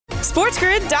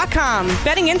SportsGrid.com.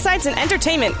 Betting insights and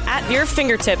entertainment at your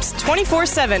fingertips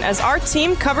 24/7 as our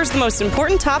team covers the most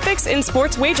important topics in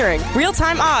sports wagering.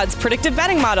 Real-time odds, predictive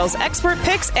betting models, expert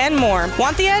picks, and more.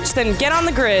 Want the edge? Then get on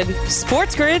the grid.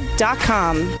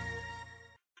 SportsGrid.com.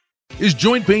 Is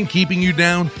joint pain keeping you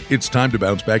down? It's time to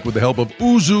bounce back with the help of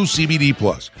Uzu CBD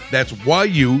Plus. That's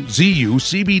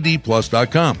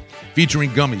YUZUCBDplus.com.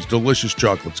 Featuring gummies, delicious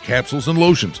chocolates, capsules, and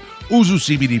lotions, Uzu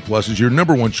CBD Plus is your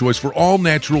number one choice for all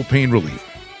natural pain relief.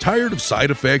 Tired of side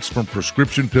effects from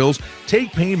prescription pills?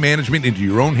 Take pain management into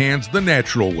your own hands the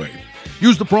natural way.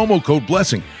 Use the promo code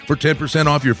BLESSING for 10%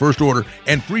 off your first order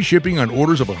and free shipping on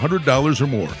orders of $100 or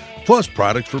more, plus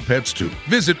products for pets too.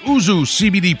 Visit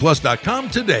UzuCBDplus.com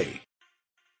today.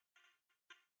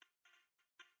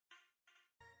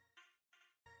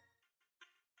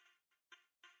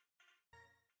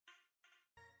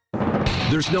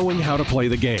 There's knowing how to play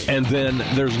the game, and then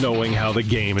there's knowing how the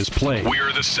game is played.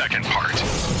 We're the second part.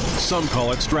 Some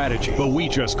call it strategy, but we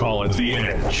just call it the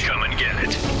edge. Come and get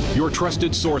it. Your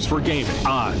trusted source for gaming,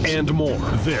 odds, and more.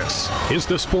 This is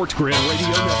the Sports Grid Radio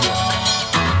Network.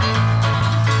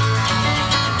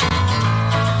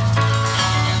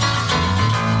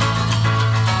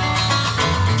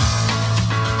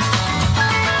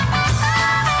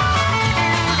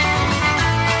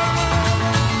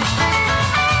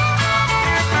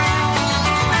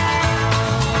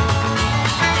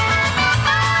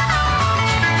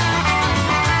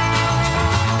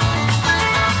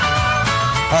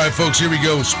 All right, folks, here we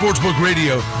go. Sportsbook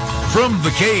Radio from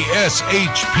the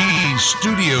KSHP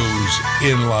studios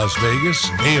in Las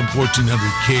Vegas, AM 1400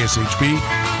 KSHP.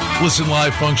 Listen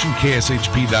live function,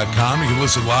 KSHP.com. You can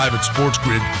listen live at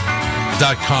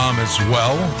SportsGrid.com as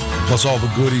well, plus all the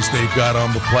goodies they've got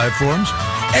on the platforms.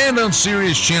 And on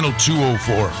Sirius Channel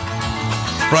 204.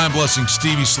 Brian Blessing,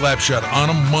 Stevie Slapshot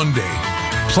on a Monday.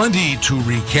 Plenty to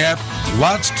recap,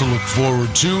 lots to look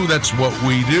forward to. That's what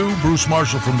we do. Bruce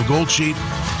Marshall from the Gold Sheet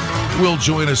will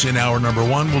join us in hour number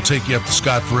one. We'll take you up to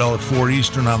Scott Farrell at 4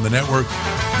 Eastern on the network.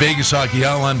 Vegas Hockey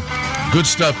Hotline. Good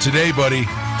stuff today, buddy.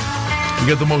 We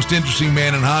got the most interesting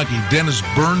man in hockey. Dennis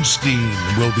Bernstein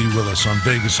will be with us on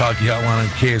Vegas Hockey Hotline on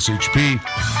KSHP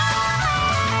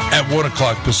at 1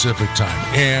 o'clock Pacific time.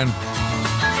 And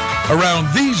around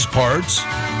these parts,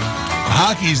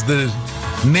 hockey's the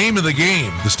name of the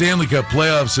game. The Stanley Cup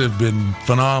playoffs have been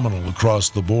phenomenal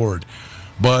across the board.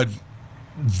 But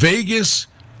Vegas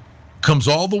comes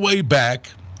all the way back.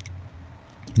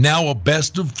 Now a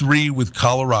best of three with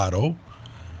Colorado.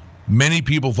 Many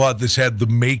people thought this had the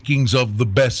makings of the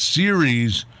best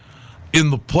series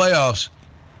in the playoffs.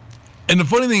 And the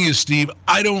funny thing is, Steve,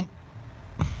 I don't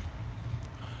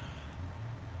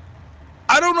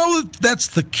know that that's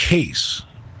the case.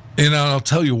 And I'll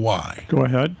tell you why. Go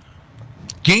ahead.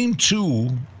 Game two,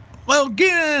 well,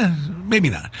 maybe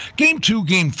not. Game two,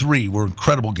 game three were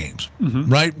incredible games,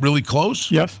 right? Really close?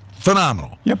 Yes.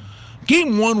 Phenomenal. Yep.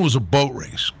 Game one was a boat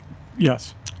race.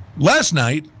 Yes. Last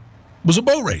night was a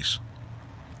boat race.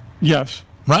 Yes.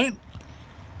 Right?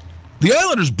 The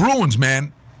Islanders-Bruins,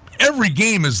 man, every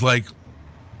game is like,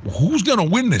 who's going to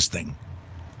win this thing?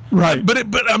 Right. But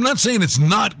I'm not saying it's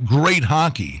not great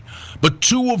hockey, but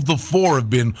two of the four have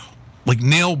been like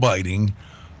nail-biting.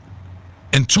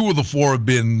 And two of the four have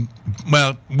been,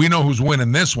 well, we know who's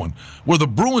winning this one. Where the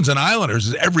Bruins and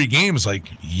Islanders, every game is like,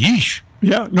 yeesh.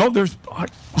 Yeah, no, there's...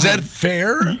 Is that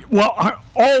fair? Well,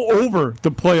 all over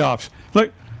the playoffs.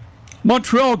 Like,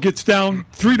 Montreal gets down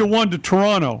 3-1 to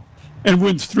Toronto and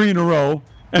wins 3 in a row.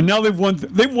 And now they've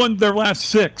won their last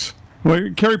 6. Well,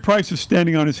 Carey Price is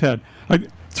standing on his head.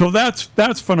 So that's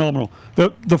phenomenal.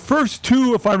 The first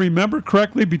two, if I remember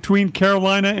correctly, between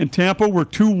Carolina and Tampa were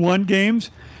 2-1 games.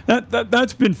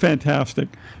 That's been fantastic.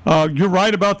 You're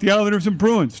right about the Islanders and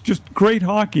Bruins. Just great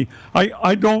hockey.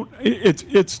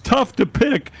 It's tough to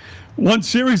pick one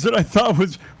series that I thought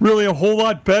was really a whole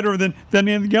lot better than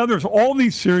any of the others. All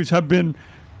these series have been,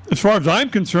 as far as I'm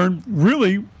concerned,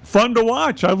 really fun to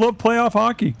watch. I love playoff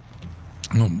hockey.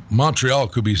 Montreal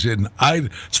could be sitting.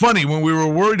 It's funny, when we were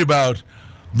worried about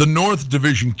the North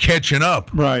Division catching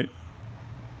up. Right.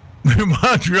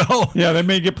 Montreal. Yeah, they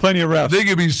may get plenty of reps. They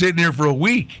could be sitting here for a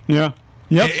week. Yeah.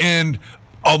 Yep. And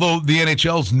although the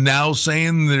NHL's now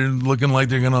saying they're looking like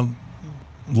they're going to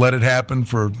let it happen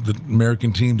for the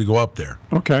American team to go up there.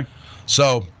 Okay.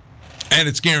 So, and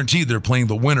it's guaranteed they're playing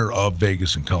the winner of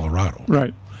Vegas and Colorado.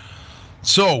 Right.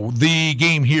 So, the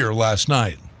game here last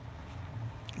night,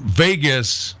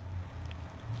 Vegas,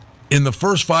 in the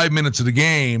first 5 minutes of the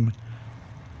game,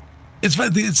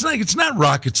 it's not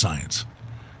rocket science.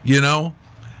 You know,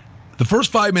 the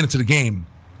first 5 minutes of the game,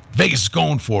 Vegas is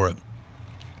going for it.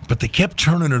 but they kept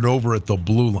turning it over at the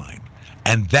blue line.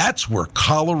 And that's where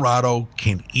Colorado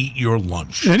can eat your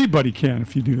lunch. Anybody can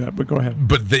if you do that, but go ahead.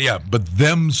 But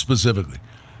them specifically.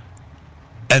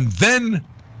 And then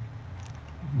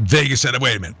Vegas said,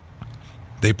 wait a minute.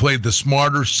 They played the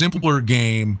smarter, simpler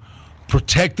game,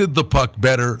 protected the puck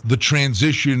better, the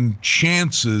transition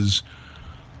chances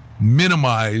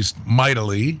minimized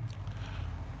mightily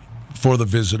for the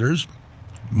visitors.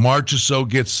 Marchessault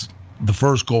gets the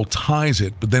first goal, ties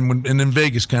it, but then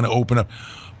Vegas kind of opened up.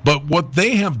 But what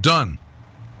they have done,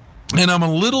 and I'm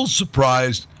a little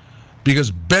surprised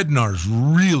because Bednar's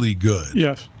really good.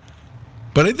 Yes.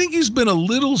 But I think he's been a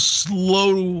little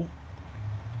slow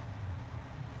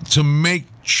to make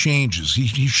changes.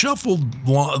 He shuffled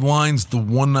lines the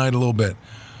one night a little bit.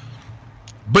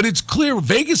 But it's clear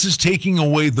Vegas is taking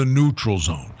away the neutral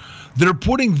zone. They're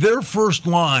putting their first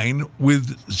line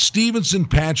with Stevenson,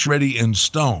 Pacioretty, and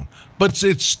Stone. But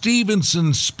it's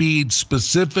Stevenson's speed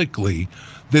specifically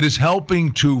that is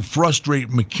helping to frustrate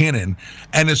McKinnon.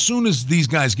 And as soon as these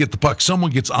guys get the puck,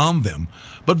 someone gets on them.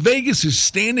 But Vegas is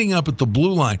standing up at the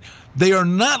blue line. They are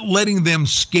not letting them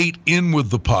skate in with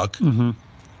the puck. Mm-hmm.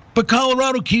 But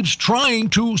Colorado keeps trying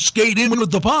to skate in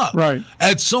with the puck. Right.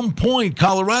 At some point,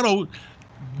 Colorado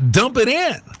dump it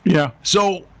in. Yeah.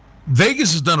 So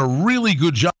Vegas has done a really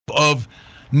good job of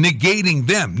negating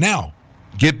them. Now,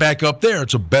 get back up there.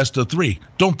 It's a best of three.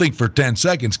 Don't think for 10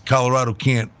 seconds Colorado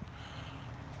can't,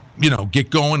 get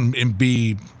going and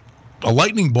be a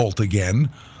lightning bolt again.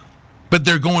 But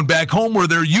they're going back home where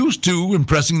they're used to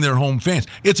impressing their home fans.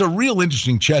 It's a real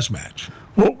interesting chess match.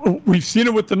 Well, we've seen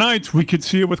it with the Knights. We could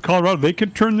see it with Colorado. They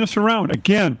can turn this around.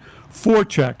 Again,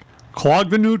 forecheck, clog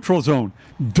the neutral zone,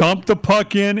 dump the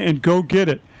puck in, and go get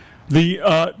it.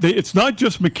 It's not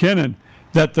just McKinnon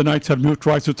that the Knights have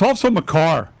neutralized. It's also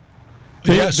Makar.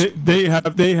 They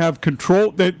have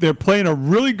control. They're playing a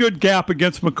really good gap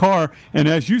against Makar, and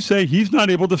as you say, he's not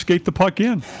able to skate the puck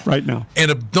in right now.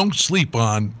 And don't sleep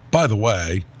on, by the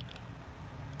way,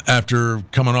 after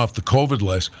coming off the COVID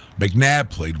list, McNabb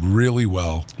played really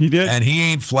well. He did. And he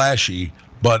ain't flashy,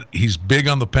 but he's big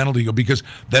on the penalty because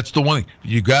that's the one thing.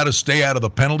 You got to stay out of the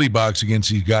penalty box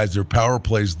against these guys. Their power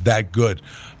play's that good.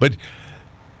 But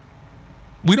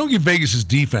we don't give Vegas'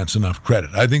 defense enough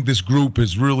credit. I think this group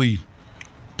has really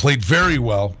played very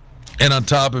well. And on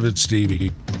top of it,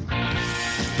 Stevie,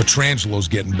 Petrangelo's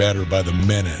getting better by the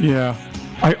minute. Yeah.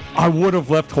 I would have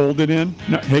left Holden in.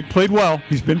 No, Hake played well.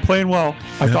 He's been playing well.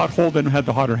 I thought Holden had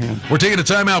the hotter hand. We're taking a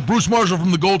timeout. Bruce Marshall from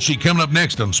the Gold Sheet coming up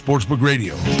next on Sportsbook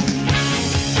Radio.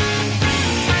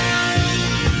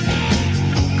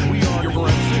 We are your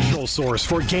official source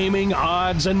for gaming,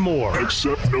 odds, and more.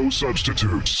 Except no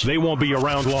substitutes. They won't be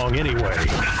around long anyway.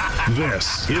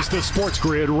 This is the Sports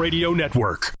Grid Radio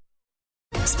Network.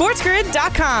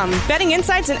 SportsGrid.com. Betting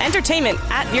insights and entertainment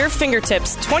at your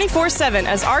fingertips 24/7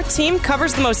 as our team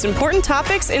covers the most important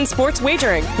topics in sports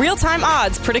wagering. Real-time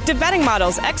odds, predictive betting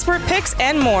models, expert picks,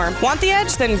 and more. Want the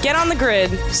edge? Then get on the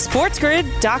grid.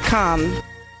 SportsGrid.com.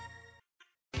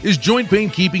 Is joint pain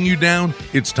keeping you down?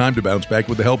 It's time to bounce back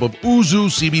with the help of Uzu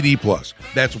CBD Plus.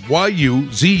 That's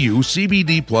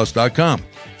YUZUCBDPlus.com.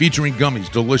 Featuring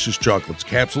gummies, delicious chocolates,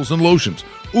 capsules, and lotions,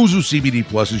 Uzu CBD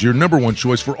Plus is your number one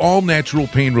choice for all natural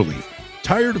pain relief.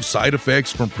 Tired of side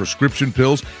effects from prescription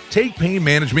pills? Take pain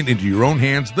management into your own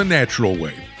hands the natural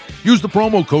way. Use the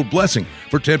promo code BLESSING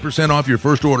for 10% off your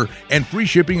first order and free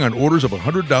shipping on orders of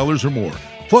 $100 or more.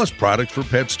 Plus products for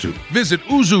pets too. Visit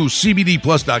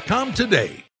UzuCBDPlus.com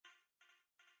today.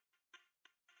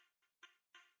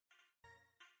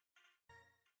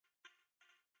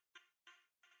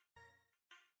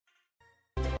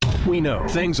 We know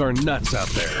things are nuts out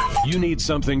there. You need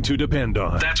something to depend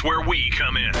on. That's where we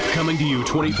come in. Coming to you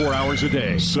 24 hours a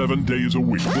day. 7 days a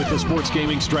week. With the sports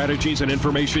gaming strategies and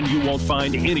information you won't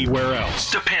find anywhere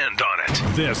else. Depend on it.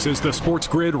 This is the Sports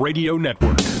Grid Radio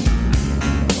Network.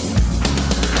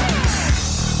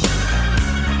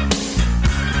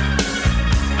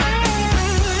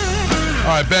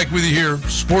 All right, back with you here,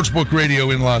 Sportsbook Radio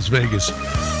in Las Vegas.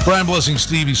 Brian Blessing,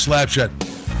 Stevie Slapshot.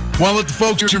 Want to let the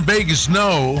folks here in Vegas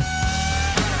know,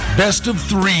 best of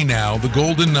three now, the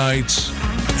Golden Knights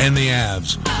and the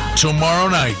Avs. Tomorrow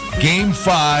night, Game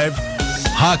 5,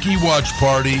 hockey watch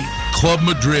party, Club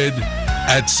Madrid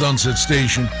at Sunset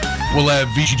Station. We'll have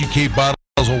VGK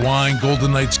bottles of wine,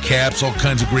 Golden Knights caps, all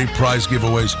kinds of great prize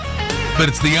giveaways. But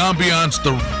it's the ambiance,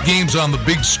 the games on the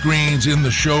big screens in the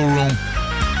showroom.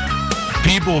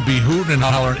 People will be hooting and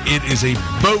hollering. It is a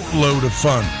boatload of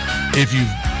fun. If you've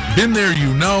Been there,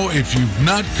 you know. If you've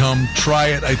not come, try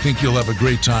it. I think you'll have a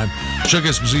great time. Chuck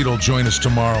Esposito will join us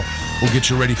tomorrow. We'll get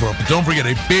you ready for it. But don't forget,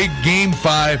 a big Game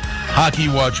 5 hockey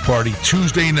watch party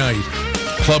Tuesday night,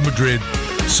 Club Madrid,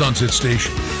 Sunset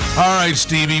Station. All right,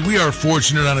 Stevie, we are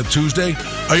fortunate on a Tuesday.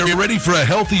 Are you ready for a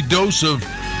healthy dose of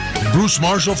Bruce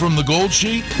Marshall from the Gold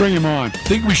Sheet? Bring him on.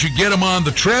 Think we should get him on,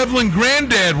 the traveling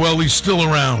granddad, while he's still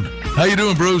around. How you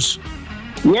doing, Bruce?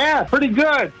 Yeah, pretty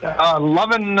good.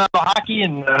 Loving the hockey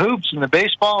and the hoops and the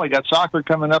baseball. We got soccer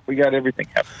coming up. We got everything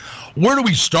happening. Where do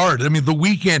we start? I mean, the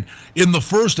weekend, in the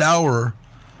first hour,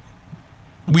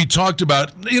 we talked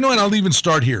about, and I'll even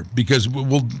start here because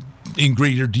we'll, in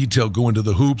greater detail, go into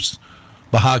the hoops,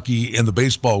 the hockey, and the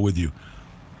baseball with you.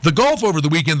 The golf over the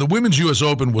weekend, the Women's U.S.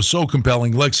 Open was so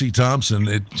compelling. Lexi Thompson,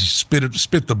 it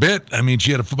spit the bit. I mean, she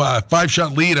had a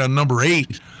 5-shot lead on number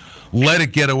 8. Let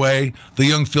it get away. The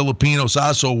young Filipino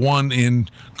Sasso won, and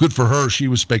good for her. She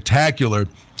was spectacular.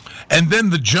 And then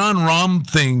the Jon Rahm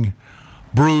thing,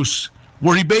 Bruce,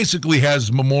 where he basically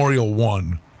has Memorial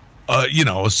won. A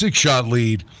 6-shot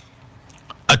lead.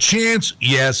 A chance,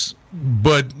 yes,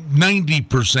 but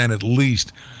 90% at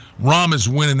least. Rahm is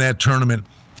winning that tournament.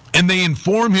 And they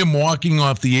inform him walking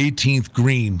off the 18th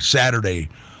green Saturday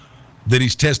that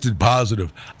he's tested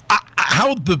positive.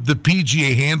 How the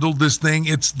PGA handled this thing,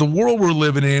 it's the world we're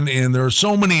living in, and there are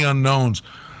so many unknowns.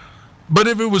 But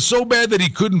if it was so bad that he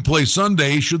couldn't play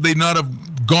Sunday, should they not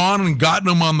have gone and gotten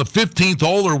him on the 15th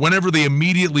hole or whenever they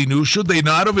immediately knew? Should they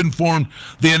not have informed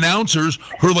the announcers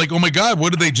who are like, oh, my God,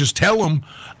 what did they just tell him?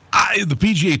 The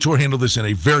PGA Tour handled this in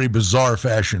a very bizarre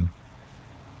fashion.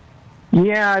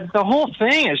 Yeah, the whole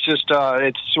thing is just,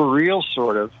 it's surreal,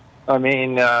 sort of. I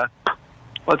mean,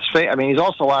 let's say, he's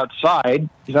also outside.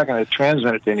 He's not going to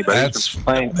transmit it to anybody. That's, a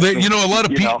lot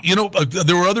of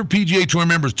there were other PGA Tour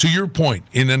members, to your point,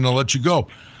 and then I'll let you go.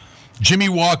 Jimmy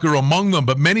Walker among them,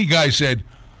 but many guys said,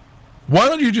 why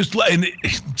don't you just let, and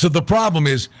so the problem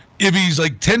is, if he's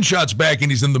like 10 shots back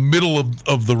and he's in the middle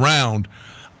of the round,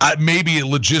 maybe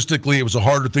logistically it was a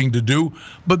harder thing to do,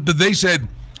 but they said,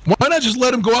 why not just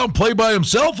let him go out and play by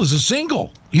himself as a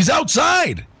single? He's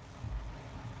outside.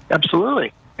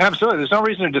 Absolutely. There's no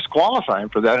reason to disqualify him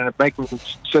for that and make him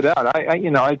sit out. I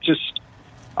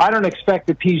don't expect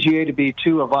the PGA to be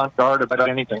too avant-garde about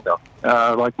anything, though.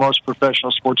 Like most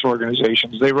professional sports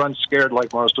organizations, they run scared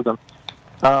like most of them.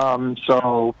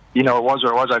 So, it was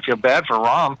or it was. I feel bad for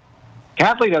Rahm.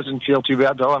 Catley doesn't feel too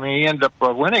bad, though. I mean, he ended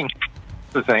up winning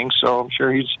the thing, so I'm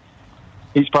sure he's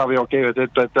probably okay with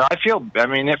it. But for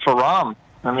Rahm,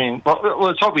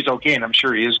 let's hope he's okay, and I'm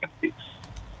sure he is going to be.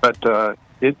 But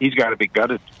he's got to be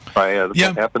gutted by what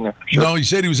happened there. Sure. No, he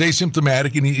said he was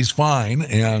asymptomatic, and he's fine.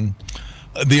 And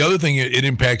the other thing, it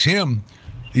impacts him.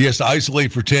 He has to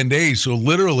isolate for 10 days. So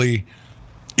literally,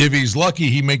 if he's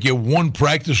lucky, he may get one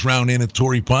practice round in at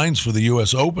Torrey Pines for the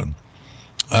U.S. Open.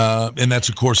 And that's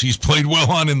a course he's played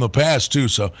well on in the past, too.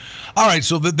 So, all right,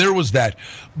 so there was that.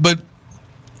 But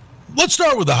let's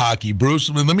start with the hockey, Bruce.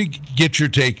 Let me get your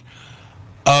take.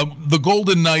 The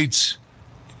Golden Knights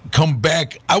come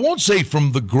back, I won't say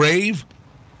from the grave,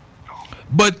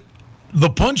 but the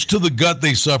punch to the gut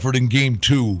they suffered in Game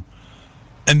 2,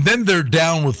 and then they're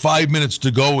down with 5 minutes to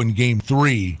go in Game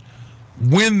 3,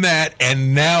 win that,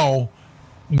 and now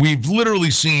we've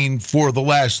literally seen for the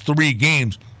last 3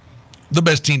 games, the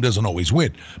best team doesn't always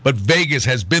win, but Vegas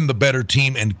has been the better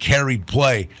team and carried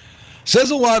play.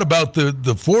 Says a lot about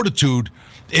the fortitude.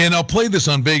 And I'll play this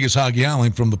on Vegas Hockey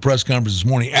Hotline from the press conference this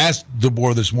morning. Asked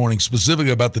DeBoer this morning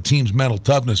specifically about the team's mental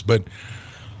toughness. But,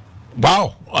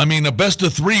 wow, a best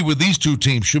of 3 with these 2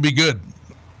 teams should be good.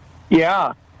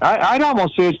 Yeah, I'd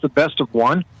almost say it's the best of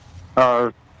 1.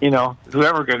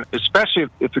 Whoever can, especially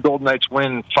if the Golden Knights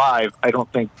win 5, I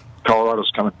don't think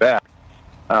Colorado's coming back.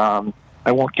 I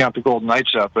won't count the Golden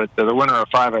Knights up, but the winner of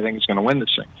 5, I think, is going to win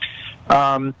this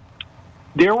thing.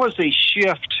 There was a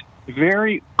shift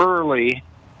very early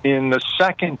in the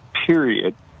second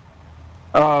period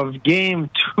of Game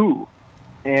 2,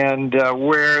 and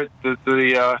where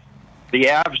the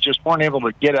Avs just weren't able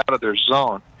to get out of their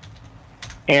zone.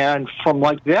 And from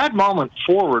like that moment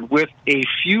forward, with a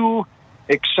few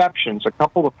exceptions, a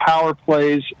couple of power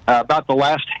plays, about the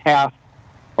last half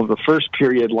of the first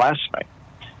period last night,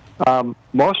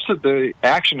 most of the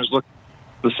action has looked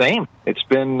the same. It's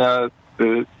been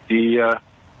the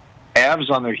Avs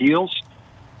on their heels.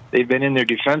 They've been in their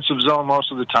defensive zone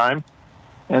most of the time,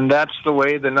 and that's the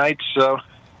way the Knights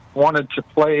wanted to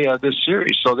play this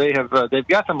series. So they've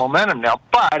got the momentum now.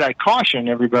 But I caution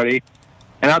everybody,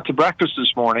 and out to breakfast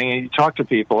this morning, and you talk to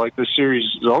people like this series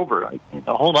is over.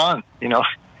 Hold on,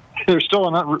 they're still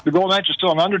the Golden Knights are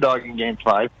still an underdog in Game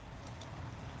 5.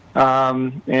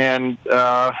 and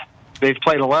they've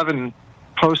played 11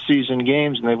 postseason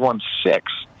games and they've won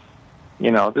 6.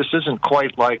 This isn't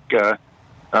quite like the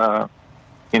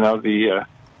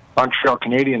Montreal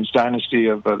Canadiens dynasty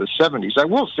of the 70s. I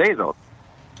will say, though,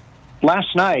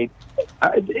 last night,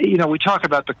 we talk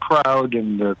about the crowd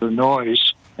and the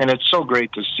noise, and it's so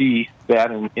great to see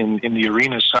that in the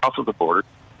arenas south of the border.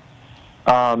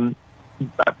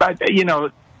 But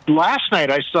last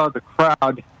night I saw the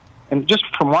crowd, and just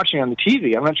from watching on the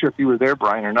TV, I'm not sure if you were there,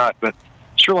 Brian, or not, but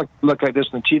sure look like this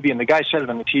on the TV, and the guy said it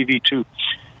on the TV too.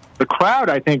 The crowd,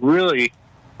 I think, really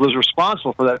was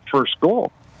responsible for that first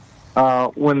goal.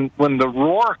 When the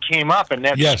roar came up and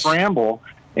that scramble,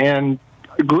 and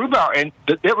Grubauer, and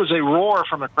it was a roar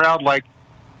from the crowd like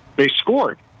they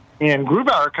scored, and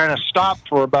Grubauer kind of stopped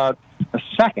for about a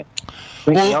second.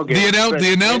 Well,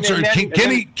 the announcer,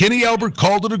 Kenny Albert,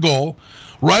 called it a goal.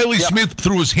 Riley Smith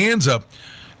threw his hands up,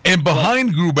 and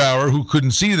behind Grubauer, who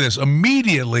couldn't see this,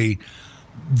 immediately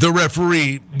the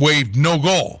referee waved no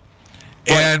goal.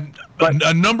 And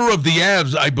a number of the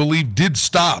Avs, I believe, did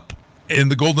stop, and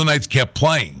the Golden Knights kept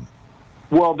playing.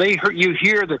 Well, you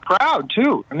hear the crowd,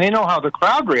 too, and they know how the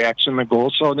crowd reacts in the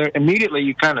goal, so immediately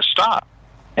you kind of stop.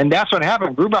 And that's what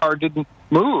happened. Grubauer didn't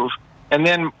move, and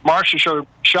then Marcia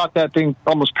shot that thing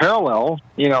almost parallel,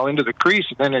 into the crease,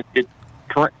 and then it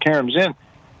caroms in.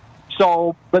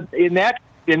 So, but in that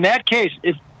case,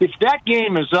 if that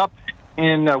game is up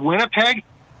in Winnipeg,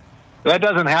 that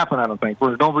doesn't happen, I don't think.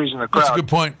 There's no reason to crowd. That's a good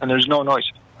point. And there's no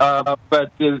noise.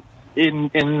 But in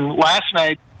last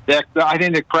night, I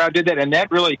think the crowd did that, and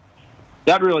that really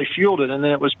fueled it. And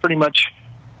then it was pretty much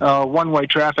one-way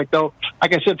traffic. Though,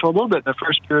 like I said, for a little bit in the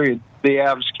first period, the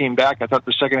Avs came back. I thought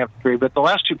the second half of the period, but the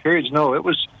last 2 periods, no,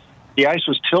 the ice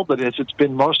was tilted as it's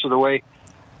been most of the way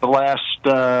the last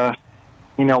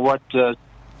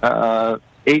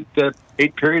 8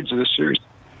 periods of this series.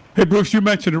 Hey, Bruce, you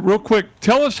mentioned it real quick.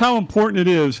 Tell us how important it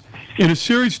is in a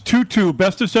series 2-2,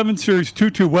 best-of-7 series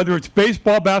 2-2, whether it's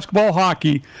baseball, basketball,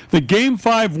 hockey, the Game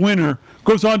 5 winner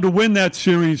goes on to win that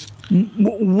series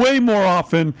way more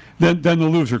often than the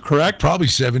loser, correct? Probably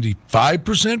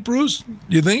 75%, Bruce,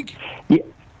 you think?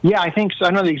 Yeah, I think so.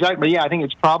 I don't know the exact, but yeah, I think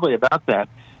it's probably about that.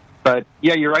 But,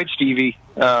 yeah, you're right, Stevie.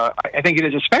 I think it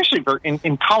is, especially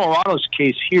in Colorado's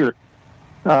case here.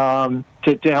 To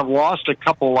have lost a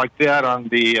couple like that on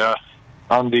the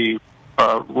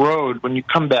road when you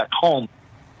come back home,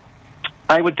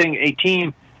 I would think a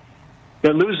team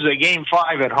that loses a Game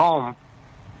 5 at home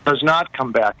does not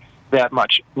come back that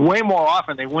much. Way more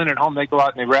often they win at home, they go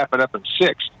out and they wrap it up in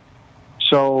 6.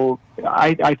 So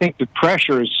I think the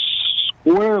pressure is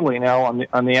squarely now on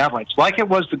the Avalanche, like it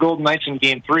was the Golden Knights in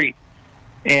Game 3,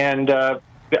 and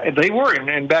they were,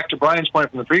 and back to Brian's point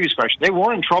from the previous question, they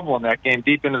were in trouble in that game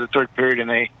deep into the third period, and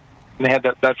they had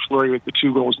that flurry with the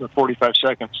 2 goals in the 45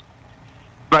 seconds.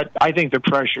 But I think the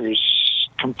pressure is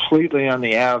completely on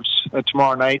the Avs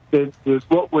tomorrow night.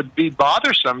 What would be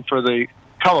bothersome for the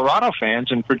Colorado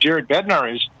fans and for Jared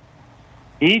Bednar is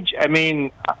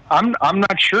I'm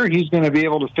not sure he's going to be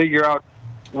able to figure out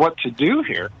what to do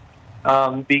here,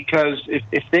 because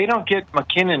if they don't get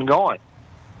McKinnon going,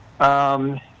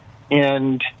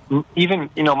 and even,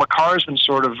 Makar's been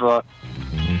sort of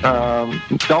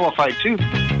nullified too.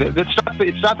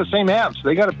 It's not the same Avs.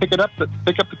 They got to pick up the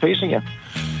pace again.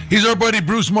 He's our buddy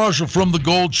Bruce Marshall from the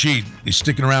Gold Sheet. He's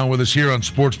sticking around with us here on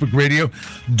Sportsbook Radio.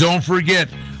 Don't forget,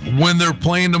 when they're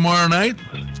playing tomorrow night,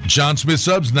 John Smith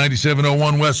Subs,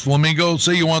 9701 West Flamingo.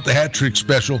 Say you want the hat trick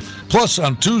special. Plus,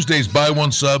 on Tuesdays, buy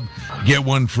one sub, get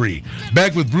one free.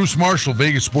 Back with Bruce Marshall,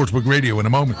 Vegas Sportsbook Radio, in a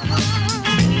moment.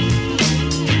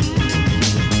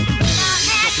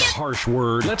 Harsh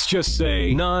word. Let's just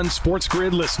say non-Sports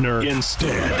Grid listener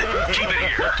instead. Keep it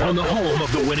here on the home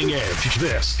of the winning edge.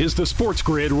 This is the Sports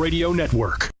Grid Radio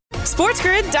Network.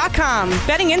 SportsGrid.com.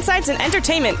 Betting insights and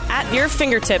entertainment at your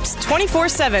fingertips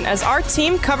 24/7 as our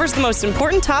team covers the most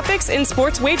important topics in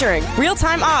sports wagering.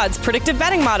 Real-time odds, predictive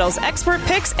betting models, expert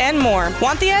picks, and more.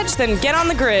 Want the edge? Then get on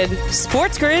the grid.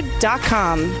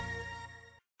 SportsGrid.com.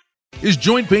 Is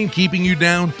joint pain keeping you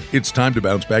down? It's time to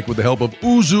bounce back with the help of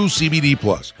Uzu CBD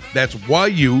Plus. That's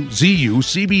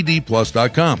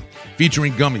YUZUCBDPlus.com.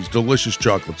 Featuring gummies, delicious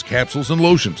chocolates, capsules, and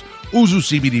lotions, Uzu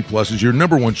CBD Plus is your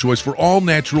 #1 choice for all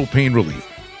natural pain relief.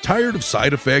 Tired of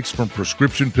side effects from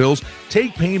prescription pills?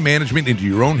 Take pain management into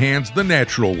your own hands the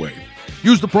natural way.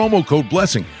 Use the promo code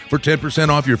BLESSING for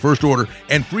 10% off your first order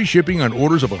and free shipping on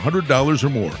orders of $100 or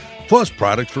more. Plus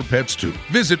products for pets too.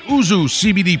 Visit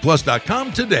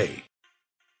UzuCBDPlus.com today.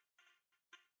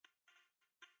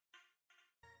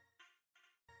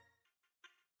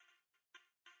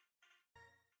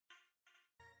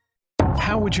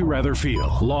 How would you rather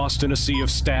feel? Lost in a sea of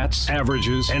stats,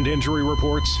 averages, and injury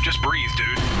reports? Just breathe,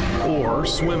 dude. Or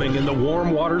swimming in the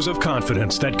warm waters of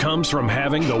confidence that comes from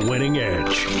having the winning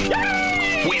edge?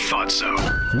 We thought so.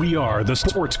 We are the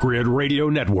Sports Grid Radio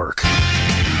Network.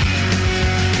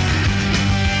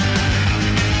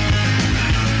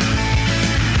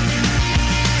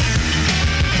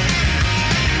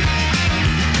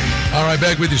 All right,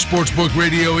 back with you, Sportsbook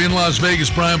Radio in Las Vegas.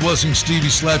 Brian Blessing, Stevie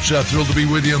Slapshot. Thrilled to be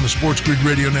with you on the Sports Grid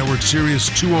Radio Network, Sirius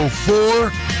 204.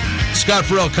 Scott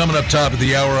Farrell coming up top of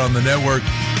the hour on the network.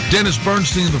 Dennis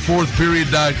Bernstein of the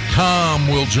fourthperiod.com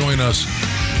will join us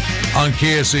on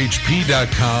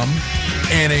KSHP.com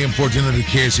and AM 1400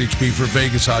 KSHP for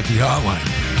Vegas Hockey Hotline.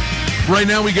 Right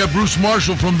now we got Bruce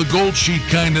Marshall from the Gold Sheet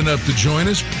kind enough to join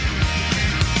us.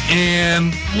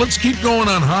 And let's keep going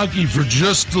on hockey for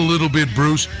just a little bit,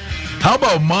 Bruce. How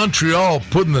about Montreal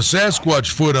putting the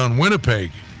Sasquatch foot on Winnipeg?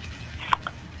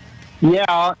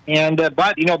 Yeah, and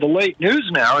but, you know, the late news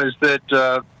now is that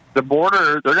the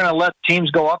border, they're going to let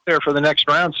teams go up there for the next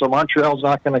round, so Montreal's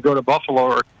not going to go to Buffalo,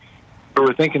 or we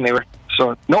were thinking they were.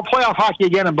 So no playoff hockey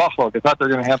again in Buffalo. They thought they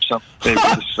were going to have some maybe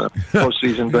this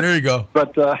postseason. But, there you go.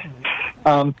 But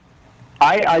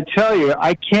I tell you,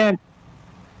 I can't.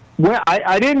 Well,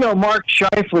 I didn't know Mark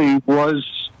Scheifele was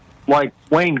like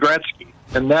Wayne Gretzky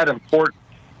and that important.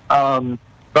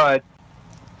 But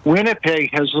Winnipeg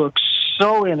has looked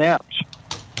so inept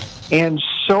and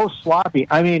so sloppy.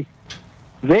 I mean,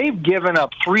 they've given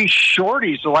up 3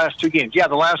 shorties the last 2 games. Yeah,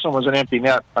 the last one was an empty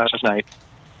net last night.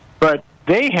 But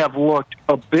they have looked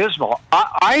abysmal.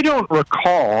 I don't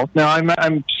recall. Now,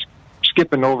 I'm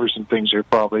skipping over some things here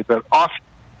probably, but off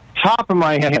top of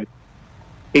my head,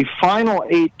 a Final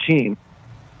 8 team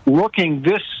looking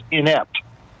this inept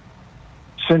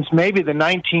since maybe the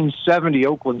 1970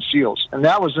 Oakland Seals. And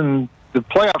that was in the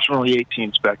playoffs were only 8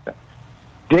 teams back then.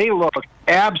 They look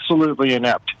absolutely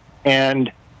inept.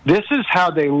 And this is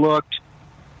how they looked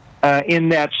in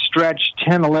that stretch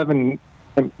 10-11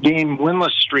 game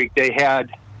winless streak they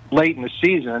had late in the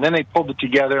season. And then they pulled it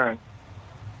together. And,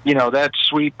 you know, that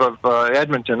sweep of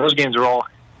Edmonton, those games are all,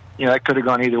 you know, that could have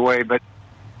gone either way. But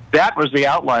that was the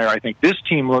outlier, I think. This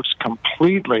team looks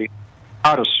completely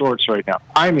out of sorts right now.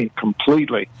 I mean,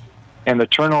 completely. And the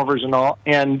turnovers and all.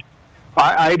 And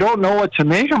I don't know what to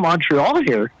make of Montreal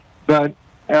here, but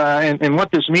and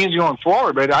what this means going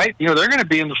forward. But they're going to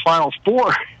be in the Final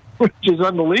 4, which is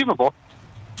unbelievable.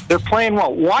 They're playing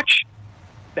well. Watch,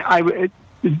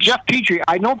 Jeff Petrie.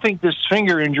 I don't think this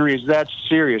finger injury is that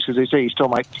serious because they say he still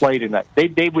might play tonight.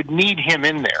 They would need him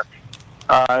in there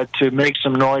to make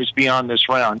some noise beyond this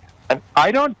round. And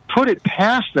I don't put it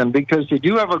past them because they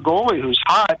do have a goalie who's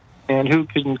hot and who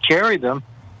can carry them.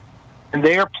 And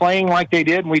they are playing like they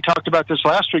did. And we talked about this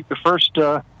last week, the first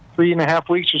 3.5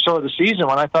 weeks or so of the season,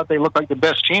 when I thought they looked like the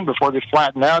best team before they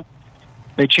flattened out.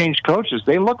 They changed coaches.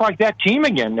 They look like that team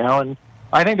again now. And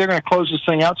I think they're going to close this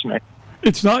thing out tonight.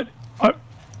 It's not...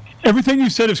 everything you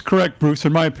said is correct, Bruce,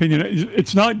 in my opinion.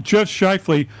 It's not just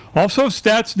Scheifele. Also,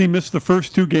 Stastny missed the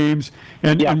first 2 games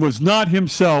and was not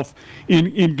himself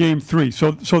in Game 3.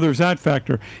 So there's that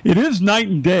factor. It is night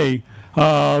and day,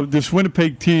 this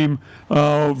Winnipeg team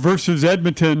versus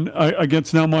Edmonton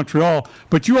against now Montreal.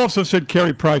 But you also said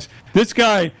Carey Price. This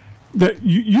guy, that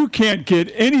you can't get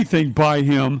anything by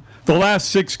him the last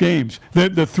 6 games.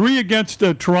 The 3 against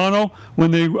Toronto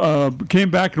when they came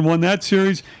back and won that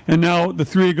series, and now the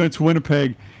 3 against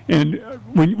Winnipeg. And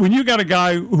when you got a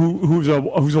guy who's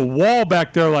a wall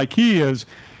back there like he is,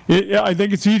 I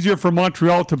think it's easier for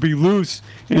Montreal to be loose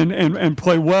and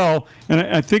play well. And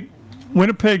I think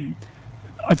Winnipeg,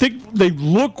 I think they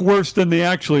look worse than they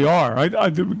actually are.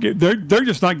 They're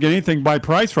just not getting anything by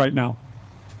Price right now.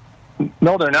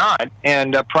 No, they're not.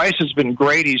 And Price has been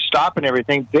great. He's stopping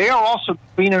everything. They are also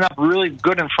cleaning up really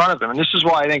good in front of them. And this is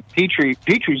why I think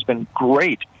Petrie's been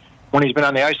great when he's been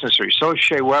on the ice in the series. So is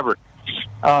Shea Weber.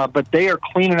 But they are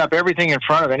cleaning up everything in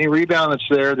front of any rebound that's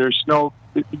there.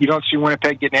 You don't see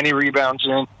Winnipeg getting any rebounds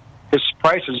in. His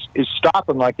Price is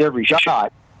stopping like every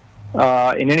shot.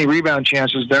 In any rebound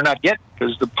chances, they're not getting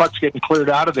because the puck's getting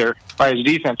cleared out of there by his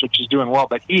defense, which is doing well.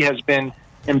 But he has been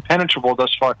impenetrable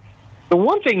thus far. The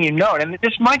one thing you note, and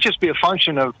this might just be a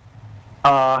function of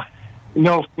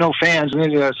no fans,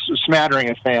 maybe a smattering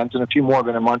of fans, and a few more have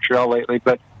been in Montreal lately,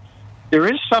 but there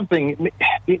is something,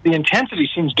 the intensity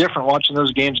seems different watching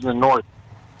those games in the North,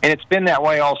 and it's been that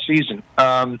way all season.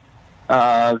 Maybe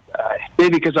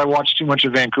because I watched too much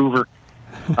of Vancouver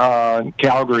and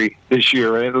Calgary this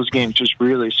year. Right? Those games just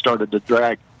really started to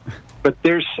drag. But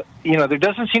there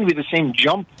doesn't seem to be the same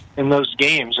jump in those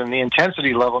games and the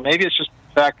intensity level. Maybe it's just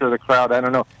a factor of the crowd. I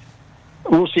don't know.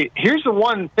 We'll see. Here's the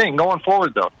one thing going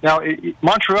forward, though. Now,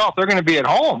 Montreal, if they're going to be at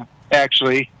home,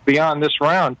 actually, beyond this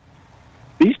round,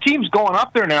 these teams going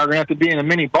up there now are going to have to be in a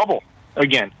mini bubble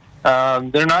again.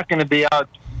 They're not going to be out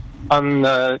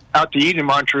to eat in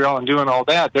Montreal and doing all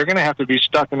that. They're going to have to be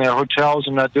stuck in their hotels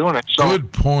and not doing it. So,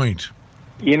 good point.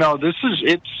 This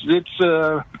is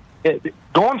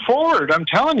going forward. I'm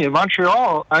telling you,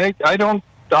 Montreal. I don't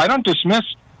dismiss.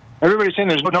 Everybody's saying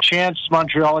there's no chance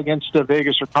Montreal against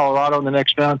Vegas or Colorado in the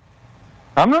next round.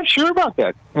 I'm not sure about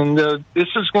that. And this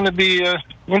is going to be an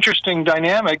interesting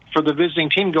dynamic for the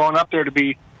visiting team going up there to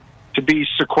be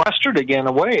sequestered again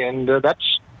away. And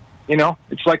that's,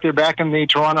 it's like they're back in the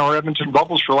Toronto or Edmonton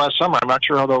bubbles for last summer. I'm not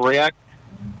sure how they'll react.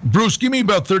 Bruce, give me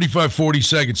about 35, 40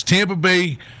 seconds. Tampa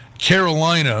Bay,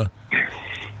 Carolina.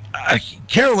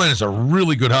 Carolina's a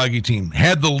really good hockey team.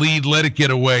 Had the lead, let it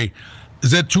get away. Is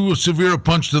that too severe a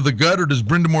punch to the gut, or does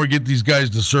Brind'Amour get these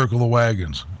guys to circle the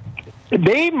wagons?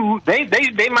 They might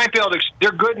be able to.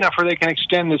 They're good enough where they can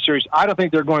extend the series. I don't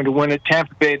think they're going to win it.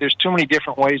 Tampa Bay, there's too many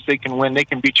different ways they can win. They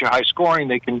can beat you high scoring.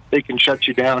 They can shut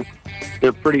you down.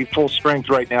 They're pretty full strength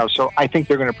right now, so I think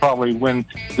they're going to probably win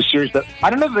the series. But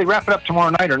I don't know if they wrap it up tomorrow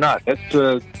night or not.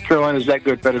 Carolina's that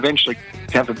good, but eventually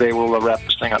Tampa Bay will wrap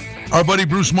this thing up. Our buddy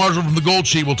Bruce Marshall from the Gold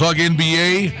Sheet. We'll talk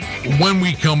NBA when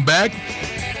we come back.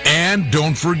 And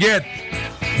don't forget,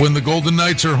 when the Golden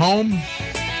Knights are home,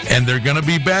 and they're going to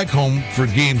be back home for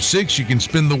Game 6, you can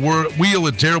spin the wheel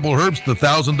at Terrible Herbst, the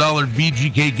 $1,000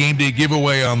 VGK Game Day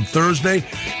giveaway on Thursday.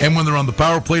 And when they're on the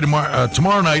Power Play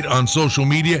tomorrow night on social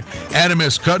media, Adam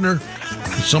S. Kuttner,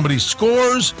 if somebody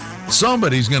scores,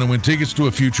 somebody's going to win tickets to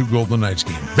a future Golden Knights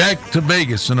game. Back to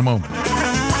Vegas in a moment.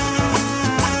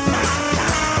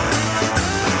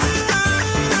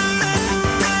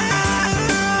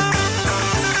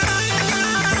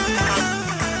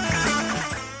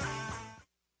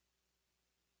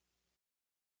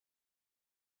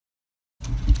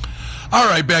 All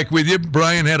right, back with you.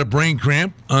 Brian had a brain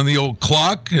cramp on the old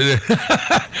clock.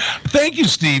 Thank you,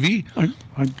 Stevie.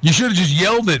 You should have just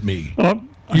yelled at me.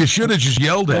 You should have just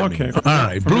yelled at me. All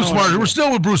right, Bruce Marshall. We're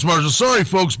still with Bruce Marshall. Sorry,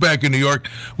 folks, back in New York.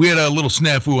 We had a little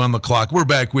snafu on the clock. We're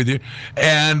back with you.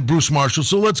 And Bruce Marshall.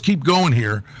 So let's keep going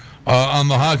here on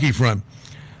the hockey front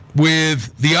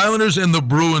with the Islanders and the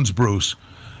Bruins, Bruce.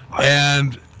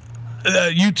 And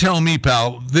you tell me,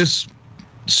 pal, this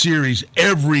series,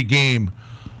 every game,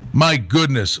 my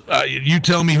goodness, you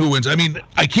tell me who wins. I mean,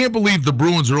 I can't believe the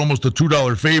Bruins are almost a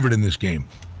 $2 favorite in this game.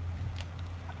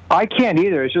 I can't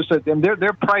either. It's just that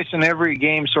they're pricing every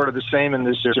game sort of the same in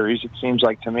this series, it seems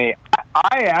like to me.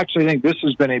 I actually think this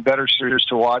has been a better series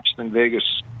to watch than Vegas,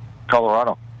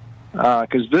 Colorado,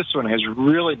 because this one has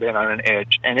really been on an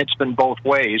edge, and it's been both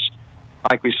ways.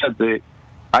 Like we said, the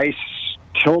Ice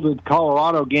tilted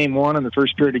Colorado Game 1 in the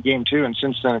first period of Game 2, and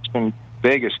since then it's been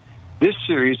Vegas. This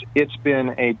series, it's been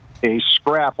a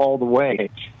scrap all the way.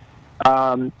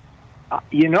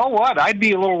 You know what? I'd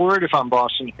be a little worried if I'm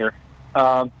Boston here.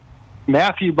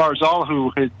 Matthew Barzal,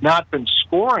 who had not been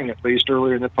scoring at least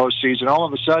earlier in the postseason, all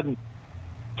of a sudden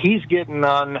he's getting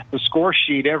on the score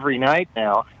sheet every night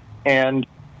now. And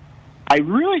I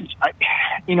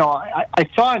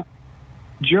thought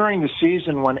during the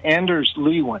season when Anders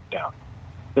Lee went down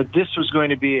that this was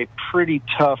going to be a pretty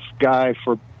tough guy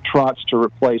for Trotz to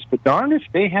replace, but darn if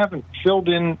they haven't filled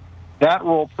in that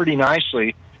role pretty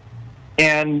nicely.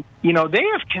 And, they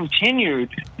have continued,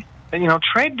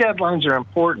 trade deadlines are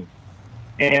important.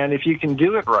 And if you can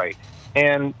do it right,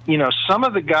 and, some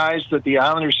of the guys that the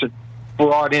Islanders had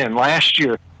brought in last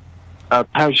year,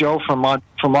 Pajot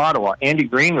from Ottawa, Andy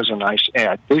Green was a nice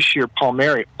add. This year,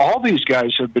 Palmieri, all these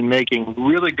guys have been making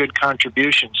really good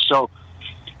contributions. So,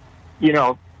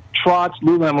 Trotz,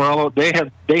 Lou Lamoriello,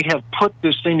 they have put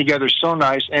this thing together so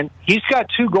nice, and he's got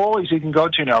two goalies he can go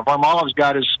to now. Varmalov's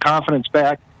got his confidence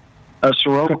back.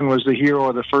 Sorokin was the hero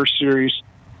of the first series,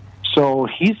 so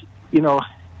he's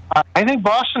I think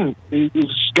Boston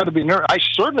is going to be nervous. I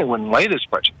certainly wouldn't lay this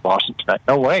much at Boston tonight.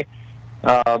 No way.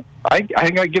 I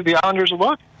think I'd give the Islanders a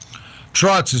look.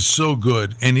 Trotz is so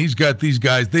good, and he's got these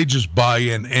guys. They just buy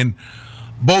in, and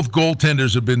both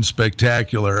goaltenders have been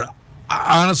spectacular.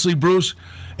 Honestly, Bruce,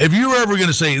 if you were ever going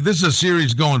to say this is a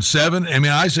series going 7, I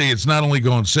mean, I say it's not only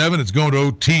going 7, it's going to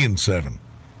OT in 7.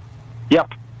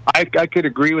 Yep, I could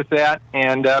agree with that.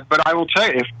 And but I will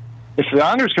tell you, if the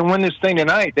Islanders can win this thing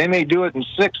tonight, they may do it in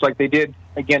 6 like they did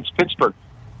against Pittsburgh.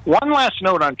 One last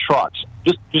note on Trotz,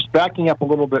 just backing up a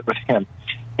little bit with him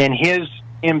and his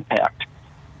impact.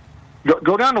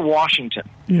 Go down to Washington.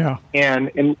 Yeah. And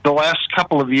in the last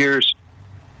couple of years,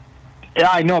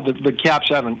 I know that the Caps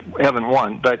haven't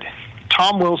won, but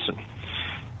Tom Wilson,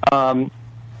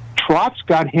 Trotz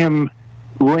got him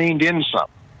reined in some.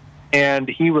 And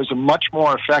he was a much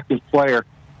more effective player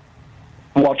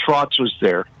while Trotz was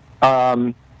there.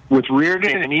 With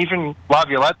Reardon and even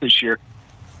Laviolette this year,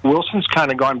 Wilson's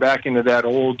kind of gone back into that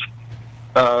old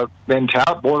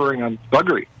mentality, bordering on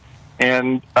buggery.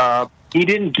 And he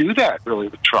didn't do that really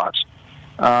with Trotz.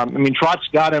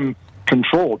 Trotz got him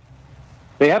controlled.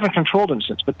 They haven't controlled him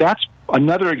since, but that's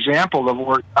another example of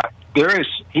where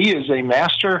he is a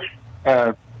master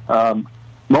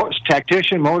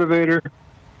tactician, motivator,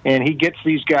 and he gets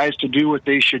these guys to do what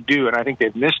they should do. And I think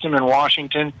they've missed him in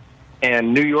Washington,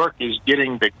 and New York is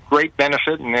getting the great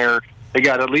benefit, and they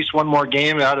got at least one more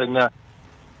game out in the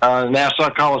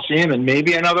Nassau Coliseum, and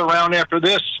maybe another round after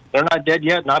this. They're not dead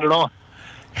yet, not at all.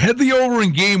 Had the over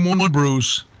in game one,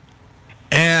 Bruce,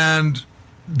 and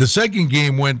the second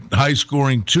game went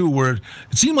high-scoring, too, where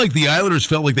it seemed like the Islanders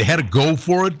felt like they had to go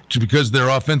for it because they're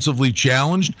offensively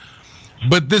challenged.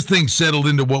 But this thing settled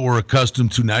into what we're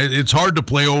accustomed to now. It's hard to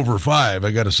play over 5,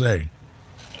 I got to say.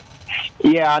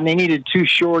 Yeah, and they needed two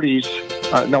shorties,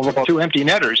 two empty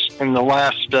netters in the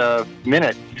last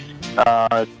minute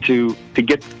to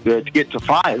get to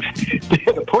 5. To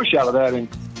get a push out of that in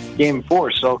Game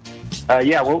 4. So,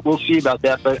 we'll see about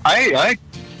that. But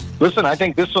listen, I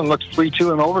think this one looks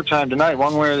 3-2 in overtime tonight,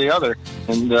 one way or the other,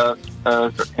 and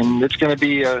it's going to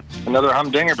be another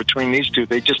humdinger between these two.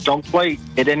 They just don't play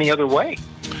it any other way.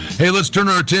 Hey, let's turn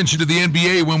our attention to the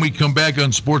NBA when we come back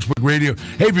on Sportsbook Radio.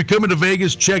 Hey, if you're coming to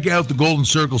Vegas, check out the Golden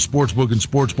Circle Sportsbook and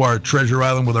Sports Bar at Treasure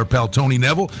Island with our pal Tony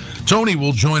Neville. Tony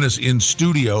will join us in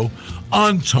studio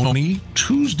on Tony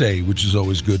Tuesday, which is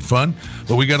always good fun.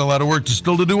 But we got a lot of work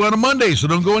still to do on a Monday, so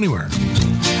don't go anywhere.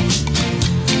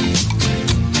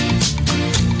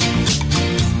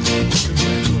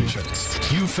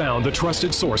 Found the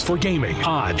trusted source for gaming,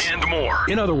 odds, and more.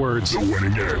 In other words, the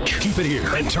winning edge. Keep it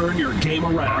here and turn your game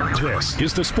around. This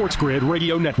is the Sports Grid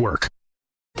Radio Network.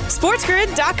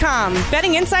 SportsGrid.com.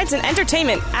 Betting insights and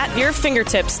entertainment at your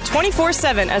fingertips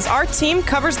 24/7 as our team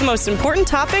covers the most important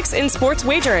topics in sports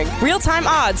wagering. Real-time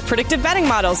odds, predictive betting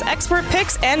models, expert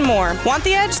picks, and more. Want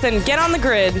the edge? Then get on the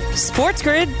grid.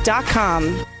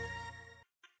 SportsGrid.com.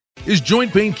 Is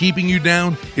joint pain keeping you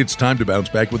down? It's time to bounce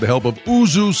back with the help of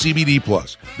Uzu CBD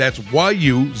Plus. That's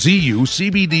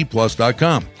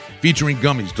YUZUCBDPlus.com. Featuring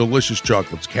gummies, delicious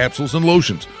chocolates, capsules, and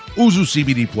lotions, Uzu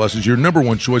CBD Plus is your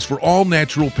 #1 choice for all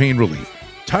natural pain relief.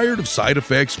 Tired of side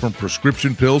effects from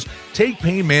prescription pills? Take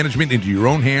pain management into your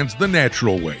own hands the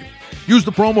natural way. Use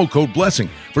the promo code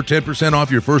BLESSING for 10% off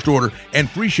your first order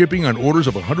and free shipping on orders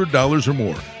of $100 or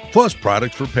more. Plus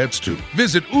products for pets too.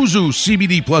 Visit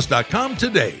UzuCBDPlus.com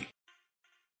today.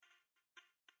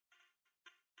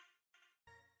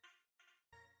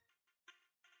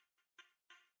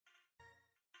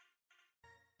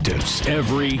 Tips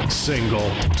every single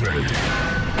day.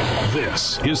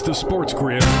 This is the Sports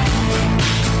Grid.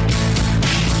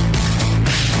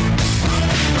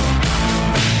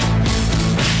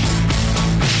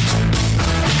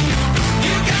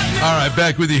 All right,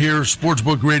 back with you here,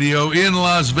 Sportsbook Radio in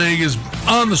Las Vegas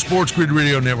on the Sports Grid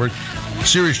Radio Network,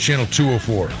 Sirius Channel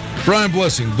 204. Brian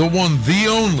Blessing, the one, the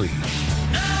only,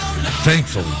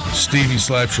 thankfully, Stevie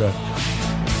Slapshot,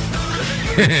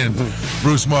 and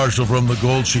Bruce Marshall from the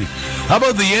Gold Sheet. How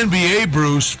about the NBA,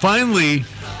 Bruce? Finally,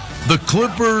 the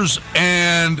Clippers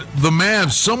and the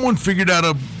Mavs, someone figured out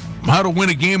how to win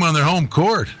a game on their home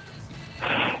court.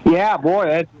 Yeah,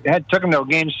 boy, that took them to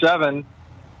Game 7.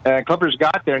 Clippers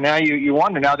got there. Now you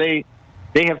wonder. Now they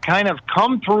have kind of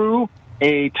come through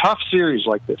a tough series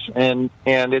like this, and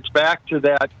it's back to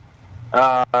that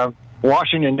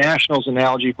Washington Nationals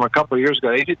analogy from a couple of years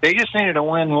ago. They just needed to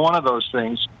win one of those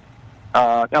things.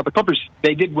 Now the Clippers,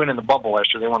 they did win in the bubble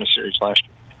last year. They won a series last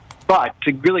year, but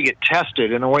to really get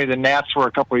tested in the way the Nats were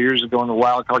a couple of years ago in the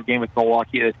wild card game with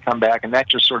Milwaukee, they'd come back, and that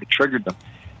just sort of triggered them.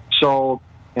 So.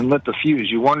 And lit the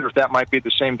fuse. You wonder if that might be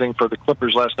the same thing for the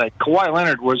Clippers last night. Kawhi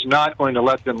Leonard was not going to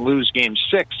let them lose Game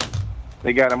 6.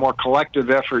 They got a more collective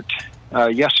effort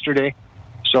yesterday,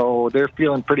 so they're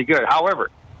feeling pretty good.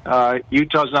 However,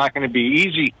 Utah's not going to be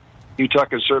easy. Utah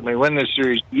can certainly win this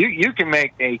series. You can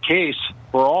make a case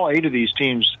for all 8 of these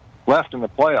teams left in the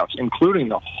playoffs, including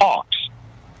the Hawks,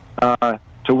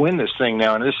 to win this thing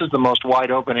now. And this is the most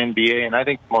wide-open NBA, and I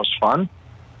think the most fun.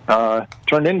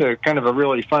 Turned into kind of a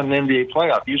really fun NBA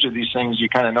playoff. Usually these things, you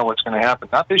kind of know what's going to happen.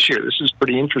 Not this year. This is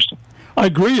pretty interesting. I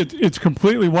agree. It's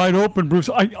completely wide open, Bruce.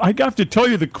 I have to tell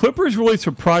you, the Clippers really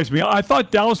surprised me. I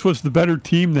thought Dallas was the better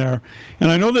team there,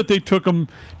 and I know that they took them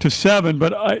to 7,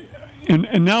 but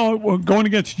and now going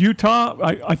against Utah,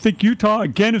 I think Utah,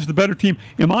 again, is the better team.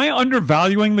 Am I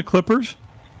undervaluing the Clippers?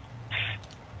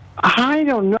 I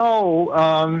don't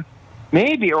know.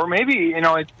 maybe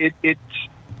it's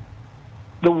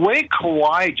the way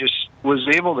Kawhi just was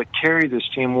able to carry this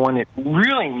team when it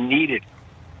really needed.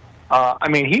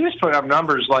 He was putting up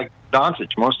numbers like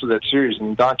Doncic most of that series,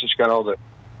 and Doncic got all the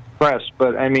press.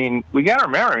 But, we got to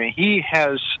remember, he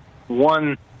has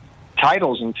won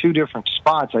titles in 2 different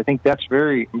spots. I think that's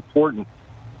very important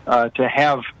to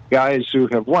have guys who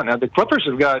have won. Now, the Clippers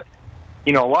have got,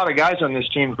 a lot of guys on this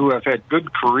team who have had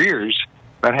good careers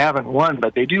but haven't won.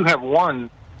 But they do have one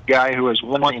guy who has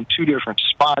won in 2 different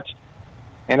spots,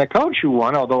 and a coach who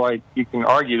won, although you can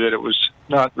argue that it was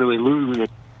not really Lou that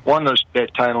won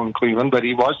that title in Cleveland, but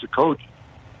he was the coach,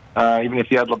 even if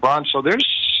he had LeBron. So there's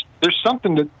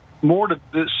something more to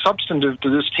the substantive to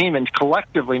this team, and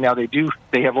collectively now they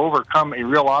have overcome a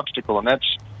real obstacle, and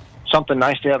that's something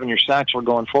nice to have in your satchel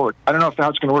going forward. I don't know how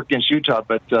it's going to work against Utah,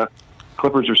 but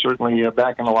Clippers are certainly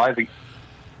back and alive.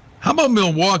 How about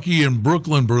Milwaukee and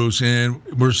Brooklyn, Bruce? And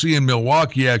we're seeing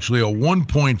Milwaukee actually a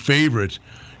 1-point favorite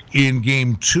in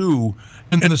Game 2,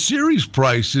 and the series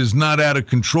price is not out of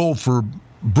control for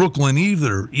Brooklyn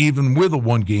either, even with a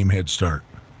 1-game head start.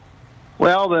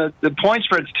 Well, the point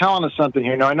spread's telling us something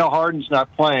here. Now, I know Harden's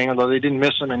not playing, although they didn't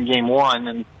miss him in Game 1,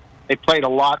 and they played a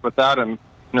lot without him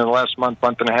the last month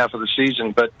and a half of the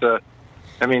season. But,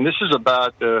 this is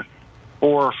about a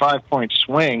 4 or 5 point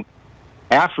swing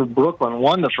after Brooklyn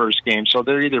won the first game. So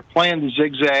they're either playing the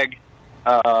zigzag,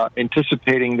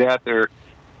 anticipating that. They're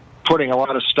putting a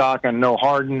lot of stock on no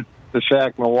Harden. The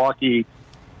fact Milwaukee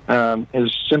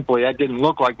is simply, that didn't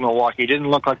look like Milwaukee. It didn't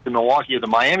look like the Milwaukee of the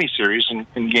Miami series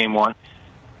in Game 1.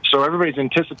 So everybody's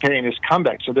anticipating this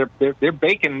comeback. So they're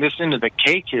baking this into the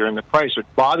cake here in the price, which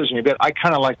bothers me a bit. I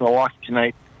kind of like Milwaukee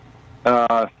tonight.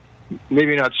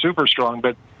 Maybe not super strong,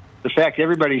 but the fact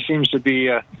everybody seems to be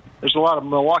there's a lot of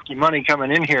Milwaukee money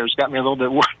coming in here has got me a little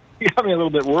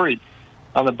bit worried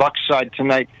on the Bucks side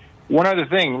tonight. One other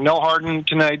thing, no Harden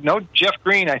tonight. No Jeff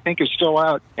Green, I think, is still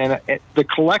out. And the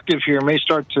collective here may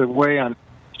start to weigh on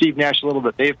Steve Nash a little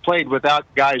bit. They've played without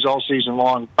guys all season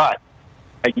long, but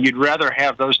you'd rather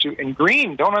have those two. And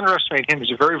Green, don't underestimate him.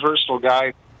 He's a very versatile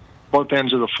guy, both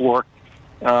ends of the floor.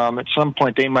 At some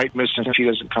point, they might miss him if he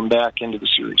doesn't come back into the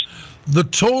series. The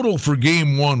total for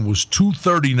Game 1 was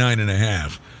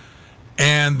 239.5,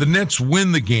 and the Nets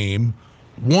win the game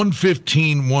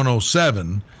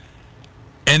 115-107.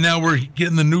 And now we're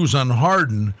getting the news on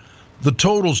Harden. The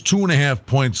total's 2.5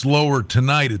 points lower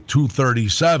tonight at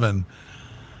 237.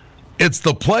 It's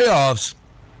the playoffs.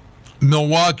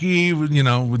 Milwaukee, with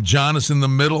Giannis in the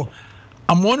middle.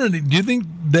 I'm wondering, do you think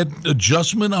that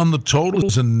adjustment on the total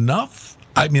is enough?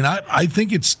 I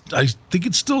think it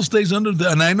still stays under the,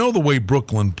 and I know the way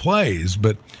Brooklyn plays,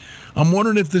 but I'm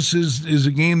wondering if this is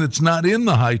a game that's not in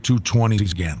the high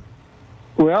 220s again.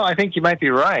 Well, I think you might be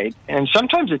right. And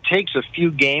sometimes it takes a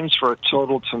few games for a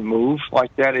total to move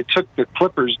like that. It took the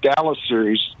Clippers-Dallas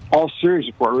series, all series,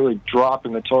 before it really dropped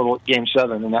in the total at Game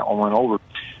 7, and that one went over.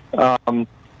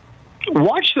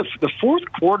 Watch the fourth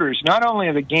quarters, not only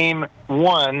of the Game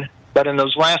 1, but in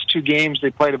those last 2 games they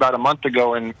played about a month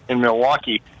ago in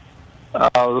Milwaukee.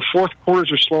 The fourth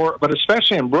quarters are slower, but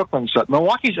especially in Brooklyn. So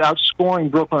Milwaukee's outscoring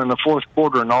Brooklyn in the fourth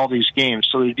quarter in all these games.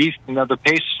 So the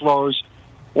pace slows,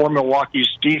 or Milwaukee's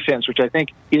defense, which I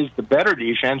think is the better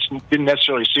defense. Didn't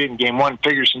necessarily see it in Game 1,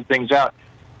 figure some things out.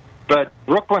 But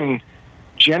Brooklyn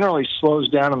generally slows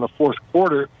down in the fourth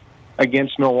quarter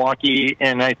against Milwaukee,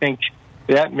 and I think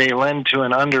that may lend to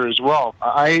an under as well.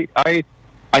 I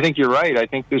think you're right. I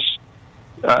think this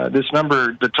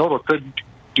number, the total, could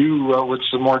do with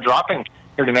some more dropping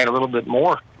here tonight a little bit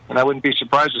more, and I wouldn't be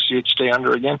surprised to see it stay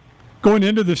under again. Going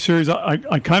into this series,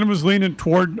 I kind of was leaning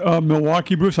toward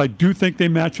Milwaukee, Bruce. I do think they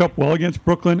match up well against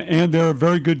Brooklyn, and they're a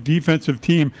very good defensive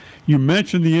team. You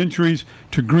mentioned the injuries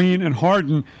to Green and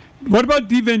Harden. What about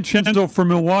DiVincenzo for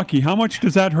Milwaukee? How much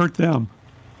does that hurt them?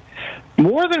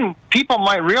 More than people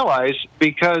might realize,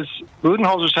 because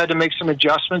Budenholzer's had to make some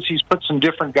adjustments. He's put some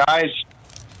different guys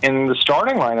in the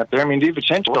starting lineup there.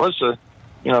 DiVincenzo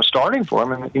was starting for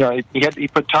him, and he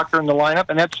put Tucker in the lineup,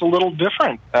 and that's a little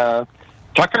different.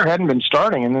 Tucker hadn't been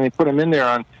starting, and then they put him in there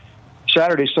on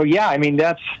Saturday. So yeah,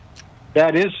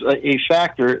 that is a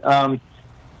factor.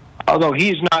 Although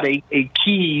he's not a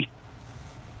key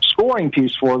scoring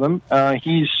piece for them,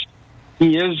 he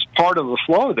is part of the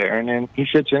flow there, and he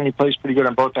fits in. He plays pretty good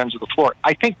on both ends of the floor.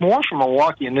 I think more for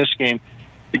Milwaukee in this game,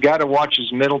 the guy to watch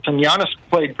is Middleton. Giannis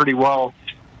played pretty well.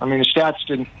 His stats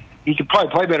didn't. He could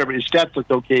probably play better, but his stats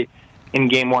looked okay in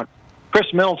Game 1.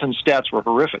 Chris Middleton's stats were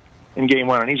horrific in Game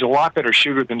 1, and he's a lot better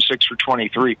shooter than 6 for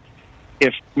 23.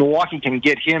 If Milwaukee can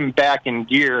get him back in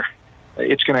gear,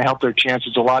 it's going to help their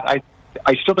chances a lot.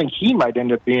 I still think he might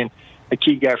end up being a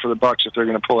key guy for the Bucs if they're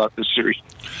going to pull out this series.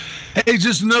 Hey,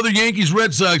 just another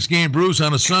Yankees-Red Sox game, Bruce,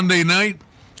 on a Sunday night.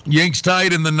 Yanks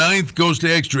tied in the ninth, goes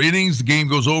to extra innings. The game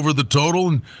goes over the total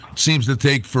and seems to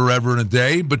take forever and a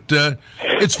day. But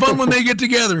it's fun when they get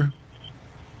together.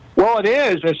 Well, it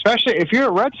is, especially if you're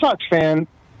a Red Sox fan.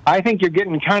 I think you're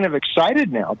getting kind of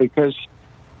excited now because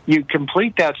you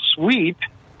complete that sweep.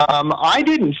 I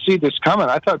didn't see this coming.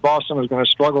 I thought Boston was going to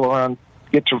struggle around,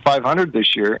 get to 500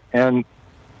 this year, and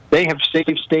they have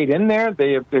stayed in there.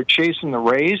 They're chasing the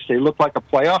Rays. They look like a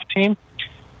playoff team.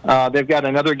 They've got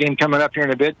another game coming up here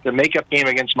in a bit, the makeup game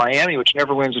against Miami, which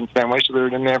never wins in Fenway, so they're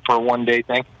in there for a one-day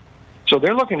thing. So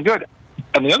they're looking good.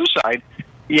 On the other side,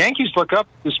 the Yankees look up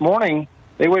this morning.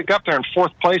 They wake up there in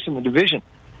fourth place in the division.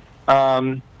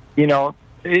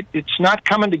 It's not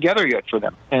coming together yet for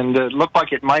them. And it looked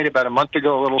like it might about a month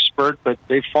ago, a little spurt, but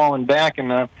they've fallen back.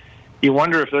 And you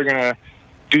wonder if they're going to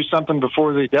do something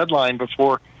before the deadline,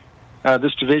 before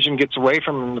this division gets away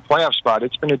from the playoff spot.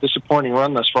 It's been a disappointing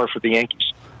run thus far for the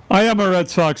Yankees. I am a Red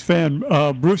Sox fan,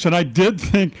 Bruce, and I did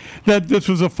think that this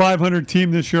was a 500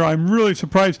 team this year. I'm really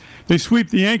surprised they sweep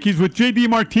the Yankees with J.D.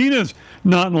 Martinez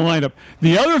not in the lineup.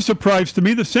 The other surprise to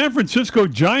me, the San Francisco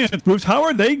Giants, Bruce, how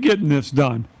are they getting this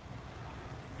done?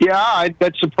 Yeah,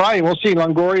 that's surprising. We'll see.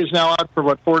 Longoria is now out for,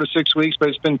 4 to 6 weeks, but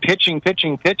it's been pitching.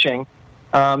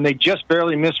 They just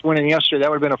barely missed winning yesterday. That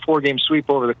would have been a 4-game sweep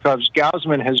over the Cubs.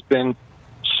 Gausman has been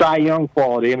Cy Young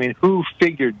quality. I mean, who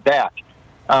figured that?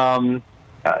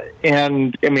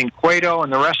 Cueto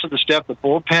and the rest of the staff, the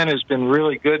bullpen has been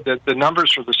really good. The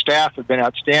numbers for the staff have been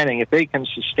outstanding. If they can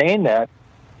sustain that,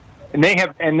 and they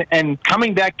have, and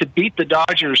coming back to beat the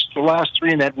Dodgers the last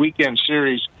 3 in that weekend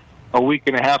series a week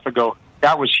and a half ago,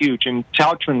 that was huge. And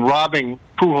Tauchman robbing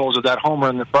Pujols of that homer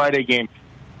in the Friday game,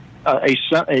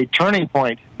 a turning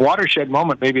point, watershed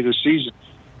moment maybe this season,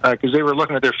 because they were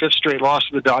looking at their 5th straight loss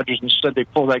to the Dodgers. Instead, they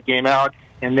pull that game out,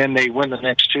 and then they win the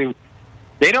next 2.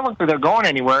 They don't look like they're going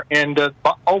anywhere. And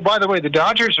by the way, the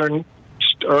Dodgers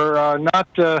are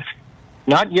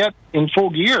not yet in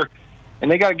full gear, and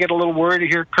they got to get a little worried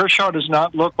here. Kershaw does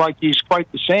not look like he's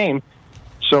quite the same.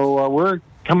 So we're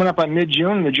coming up on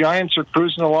mid-June. The Giants are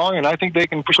cruising along, and I think they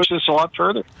can push this a lot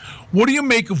further. What do you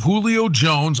make of Julio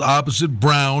Jones opposite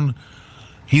Brown?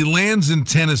 He lands in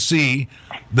Tennessee.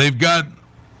 They've got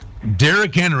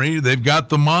Derrick Henry. They've got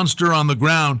the monster on the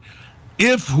ground.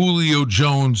 If Julio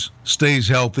Jones stays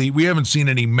healthy, we haven't seen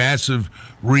any massive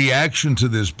reaction to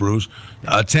this, Bruce.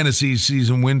 Tennessee's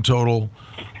season win total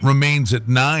remains at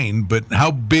 9, but how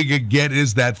big a get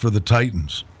is that for the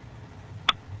Titans?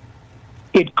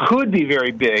 It could be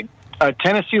very big.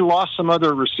 Tennessee lost some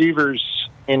other receivers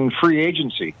in free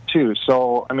agency too,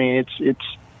 so I mean,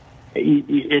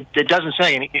 it doesn't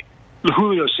say any.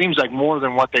 Julio seems like more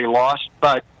than what they lost,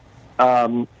 but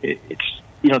it's.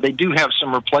 They do have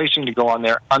some replacing to go on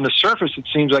there. On the surface, it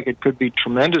seems like it could be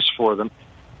tremendous for them.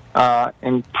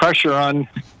 And pressure on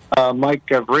Mike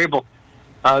Vrabel.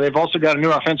 They've also got a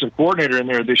new offensive coordinator in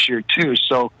there this year, too.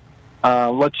 So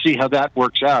let's see how that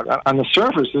works out. On the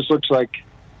surface, this looks like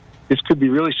this could be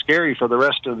really scary for the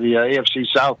rest of the AFC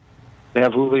South. They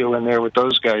have Julio in there with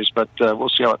those guys, but we'll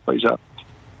see how it plays out.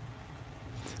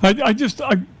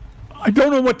 I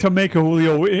don't know what to make of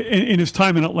Julio in his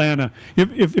time in Atlanta.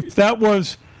 If that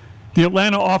was the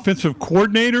Atlanta offensive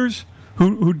coordinators,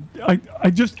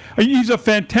 he's a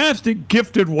fantastic,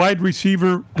 gifted wide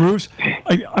receiver, Bruce.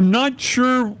 I'm not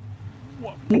sure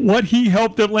what he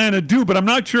helped Atlanta do, but I'm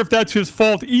not sure if that's his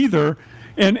fault either.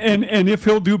 And if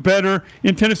he'll do better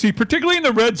in Tennessee, particularly in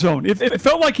the red zone. It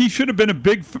felt like he should have been a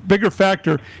bigger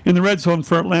factor in the red zone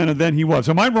for Atlanta than he was.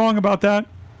 Am I wrong about that?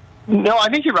 No, I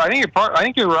think you're right. I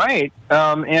think you're right,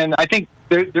 and I think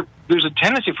there's a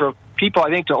tendency for people,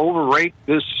 I think, to overrate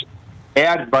this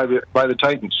ad by the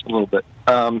Titans a little bit.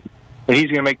 That he's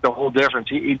going to make the whole difference.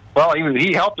 He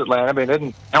helped Atlanta, but it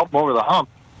didn't help them over the hump.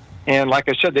 And like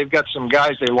I said, they've got some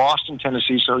guys they lost in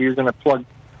Tennessee, so you're going to plug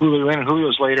Julio in.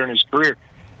 Julio's later in his career,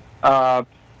 but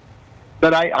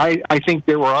I think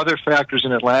there were other factors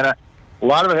in Atlanta. A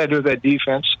lot of it had to do with that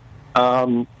defense.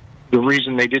 The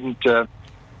reason they didn't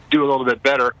do a little bit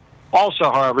better.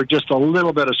 Also, however, just a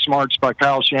little bit of smarts by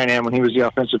Kyle Shanahan when he was the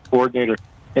offensive coordinator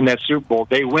in that Super Bowl.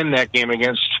 They win that game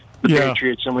against the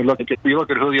Patriots, and we look at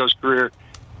Julio's career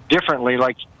differently.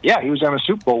 Like, he was a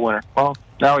Super Bowl winner. Well,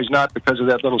 now he's not because of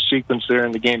that little sequence there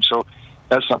in the game. So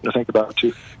that's something to think about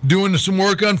too. Doing some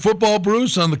work on football,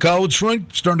 Bruce, on the college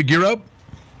front, starting to gear up.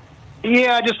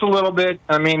 Yeah, just a little bit.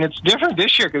 I mean, it's different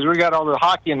this year because we got all the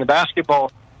hockey and the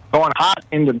basketball going hot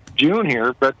into June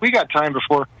here, but we got time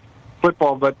before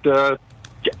football. But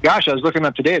gosh, I was looking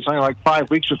up today. It's only like 5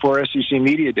 weeks before SEC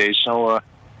Media Days, so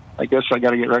I guess I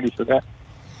got to get ready for that.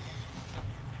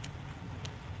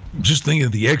 Just thinking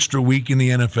of the extra week in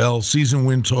the NFL, season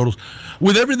win totals.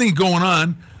 With everything going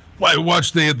on, I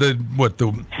watched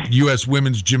the U.S.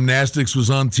 women's gymnastics was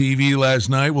on TV last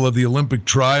night. We'll have the Olympic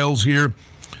trials here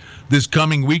this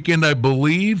coming weekend, I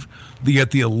believe.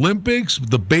 At the Olympics,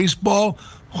 the baseball,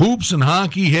 hoops and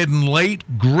hockey heading late.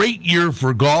 Great year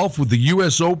for golf with the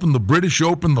U.S. Open, the British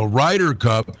Open, the Ryder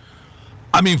Cup.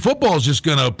 I mean, football is just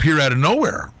going to appear out of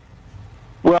nowhere.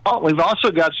 Well, we've also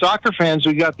got soccer fans.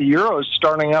 We got the Euros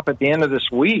starting up at the end of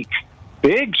this week.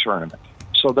 Big tournament.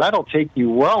 So that'll take you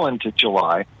well into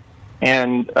July.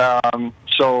 And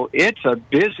so it's a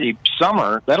busy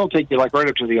summer. That'll take you like right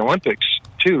up to the Olympics,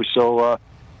 too. So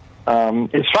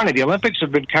it's funny. The Olympics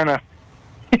have been kind of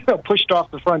pushed off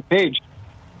the front page,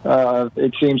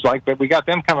 it seems like. But we got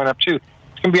them coming up, too.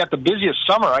 It's going to be at the busiest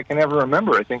summer I can ever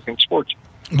remember, I think, in sports.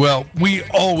 Well, we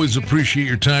always appreciate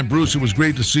your time, Bruce. It was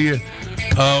great to see you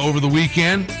over the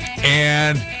weekend.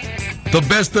 And the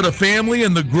best of the family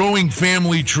and the growing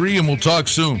family tree, and we'll talk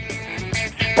soon.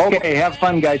 Okay, have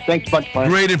fun, guys. Thanks much, man.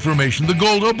 Great information. The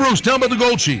gold. Oh, Bruce, tell him about the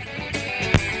Gold Sheet.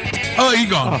 Oh, he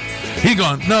gone. He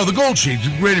gone. No, the Gold Sheet.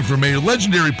 Great information.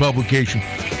 Legendary publication.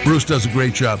 Bruce does a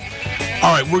great job.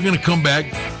 All right, we're going to come back,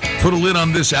 put a lid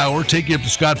on this hour, take you up to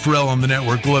Scott Farrell on the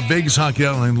network. We'll have Vegas Hockey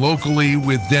Outline locally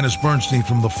with Dennis Bernstein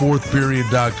from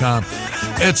thefourthperiod.com.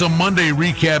 It's a Monday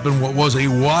recap in what was a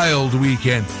wild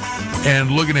weekend,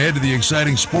 and looking ahead to the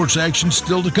exciting sports action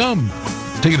still to come.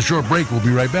 Taking a short break. We'll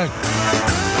be right back.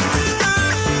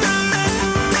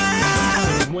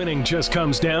 Winning just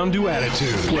comes down to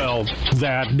attitude. Well,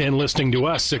 that and listening to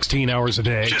us 16 hours a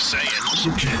day. Just saying.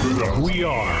 We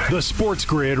are the Sports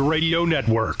Grid Radio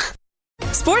Network.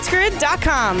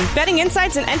 SportsGrid.com. Betting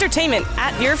insights and entertainment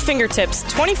at your fingertips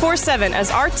 24/7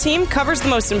 as our team covers the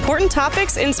most important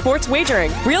topics in sports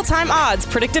wagering. Real-time odds,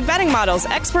 predictive betting models,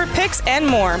 expert picks, and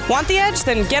more. Want the edge?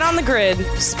 Then get on the grid.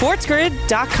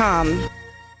 SportsGrid.com.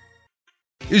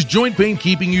 Is joint pain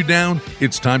keeping you down?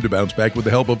 It's time to bounce back with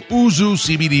the help of Uzu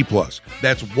CBD Plus.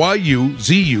 That's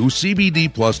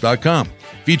YUZUCBDplus.com.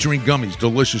 Featuring gummies,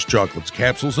 delicious chocolates,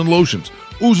 capsules, and lotions,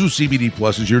 Uzu CBD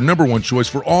Plus is your #1 choice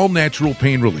for all natural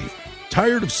pain relief.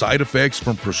 Tired of side effects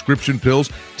from prescription pills?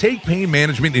 Take pain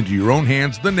management into your own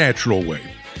hands the natural way.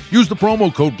 Use the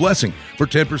promo code BLESSING for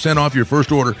 10% off your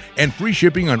first order and free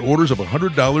shipping on orders of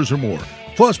 $100 or more,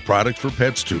 plus products for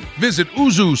pets too. Visit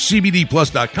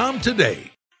UzuCBDplus.com today.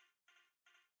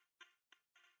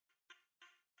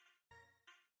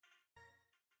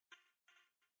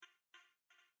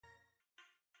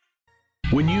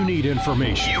 When you need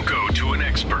information, You go to an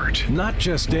expert. not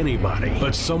just anybody,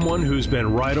 but someone who's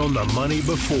been right on the money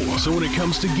before. So when it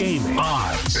comes to gaming,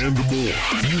 odds, And more.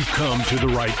 you've come to the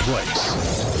right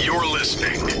place. You're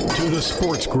listening. To the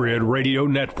Sports Grid Radio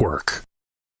Network.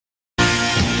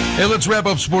 Hey, let's wrap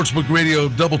up Sportsbook Radio.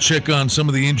 Double check on some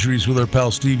of the injuries with our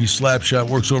pal Stevie Slapshot.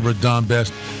 Works over at Don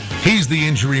Best. He's the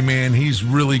injury man. He's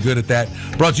really good at that.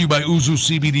 Brought to you by Uzu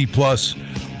CBD Plus.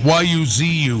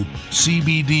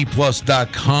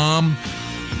 YUZUCBDplus.com.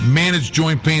 Manage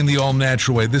joint pain the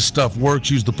all-natural way. This stuff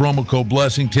works. Use the promo code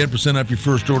BLESSING. 10% off your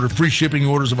first order. Free shipping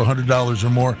orders of $100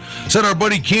 or more. Said our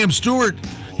buddy Cam Stewart,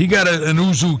 he got an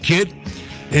Uzu kit,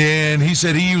 and he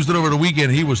said he used it over the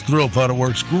weekend. He was thrilled. Thought it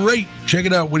works great. Check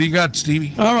it out. What do you got,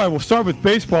 Stevie? All right, we'll start with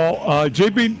baseball.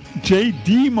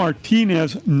 J.D.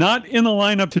 Martinez not in the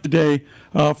lineup today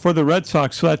for the Red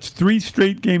Sox, so that's 3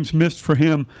 straight games missed for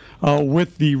him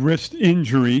with the wrist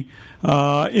injury.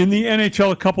 In the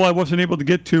NHL, a couple I wasn't able to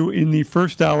get to in the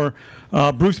first hour.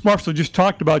 Bruce Marshall just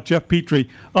talked about Jeff Petrie.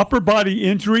 Upper body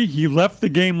injury. He left the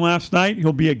game last night.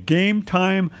 He'll be a game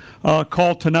time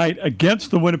call tonight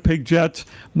against the Winnipeg Jets.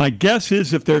 My guess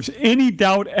is if there's any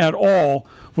doubt at all,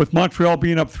 with Montreal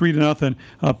being up 3-0,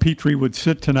 Petrie would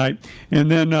sit tonight.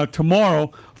 And then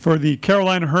tomorrow for the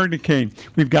Carolina Hurricane,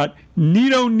 we've got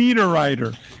Nito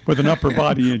Niederreiter with an upper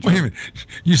body injury. Wait a minute.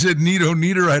 You said Nito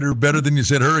Niederreiter better than you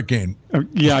said Hurricane.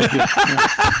 Yeah, I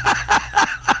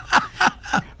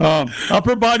did.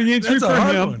 Upper body injury That's a for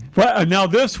hard him. one. But, now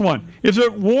this one. Is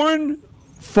it Warren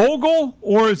Foegele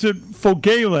or is it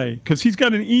Fogele? Because he's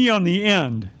got an E on the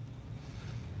end.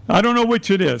 I don't know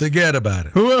which it is. Forget about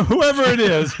it. Whoever it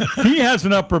is, he has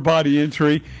an upper body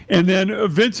injury. And then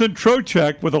Vincent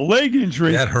Trocheck with a leg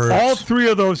injury. That hurts. All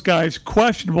 3 of those guys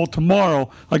questionable tomorrow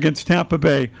against Tampa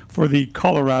Bay for the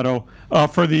Carolina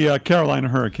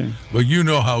Hurricane. Well, you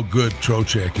know how good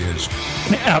Trocheck is.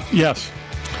 Yes.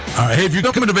 All right. Hey, if you're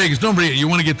coming to Vegas, don't forget, you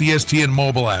want to get the STN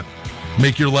mobile app.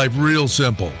 Make your life real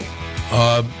simple.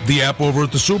 the app over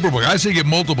at the Superbook. I say get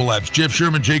multiple apps. Jeff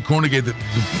Sherman, Jay Kornegay,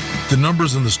 the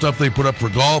numbers and the stuff they put up for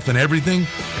golf and everything.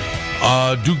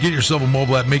 Do get yourself a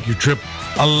mobile app. Make your trip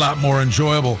a lot more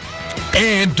enjoyable.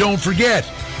 And don't forget,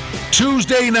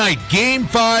 Tuesday night, Game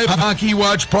 5 Hockey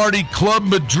Watch Party, Club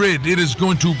Madrid. It is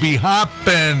going to be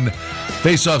hopping.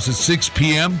 Face-offs at 6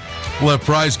 p.m. We'll have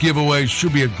prize giveaways.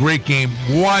 Should be a great game.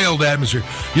 Wild atmosphere.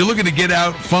 You're looking to get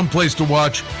out, fun place to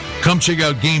watch. Come check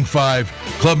out Game 5,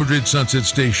 Club Madrid Sunset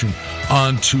Station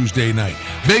on Tuesday night.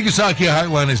 Vegas Hockey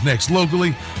Hotline is next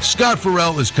locally. Scott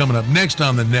Farrell is coming up next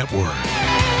on the network.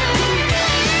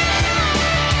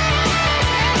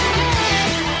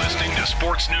 Listening to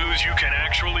sports news you can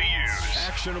actually use.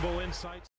 Actionable insights.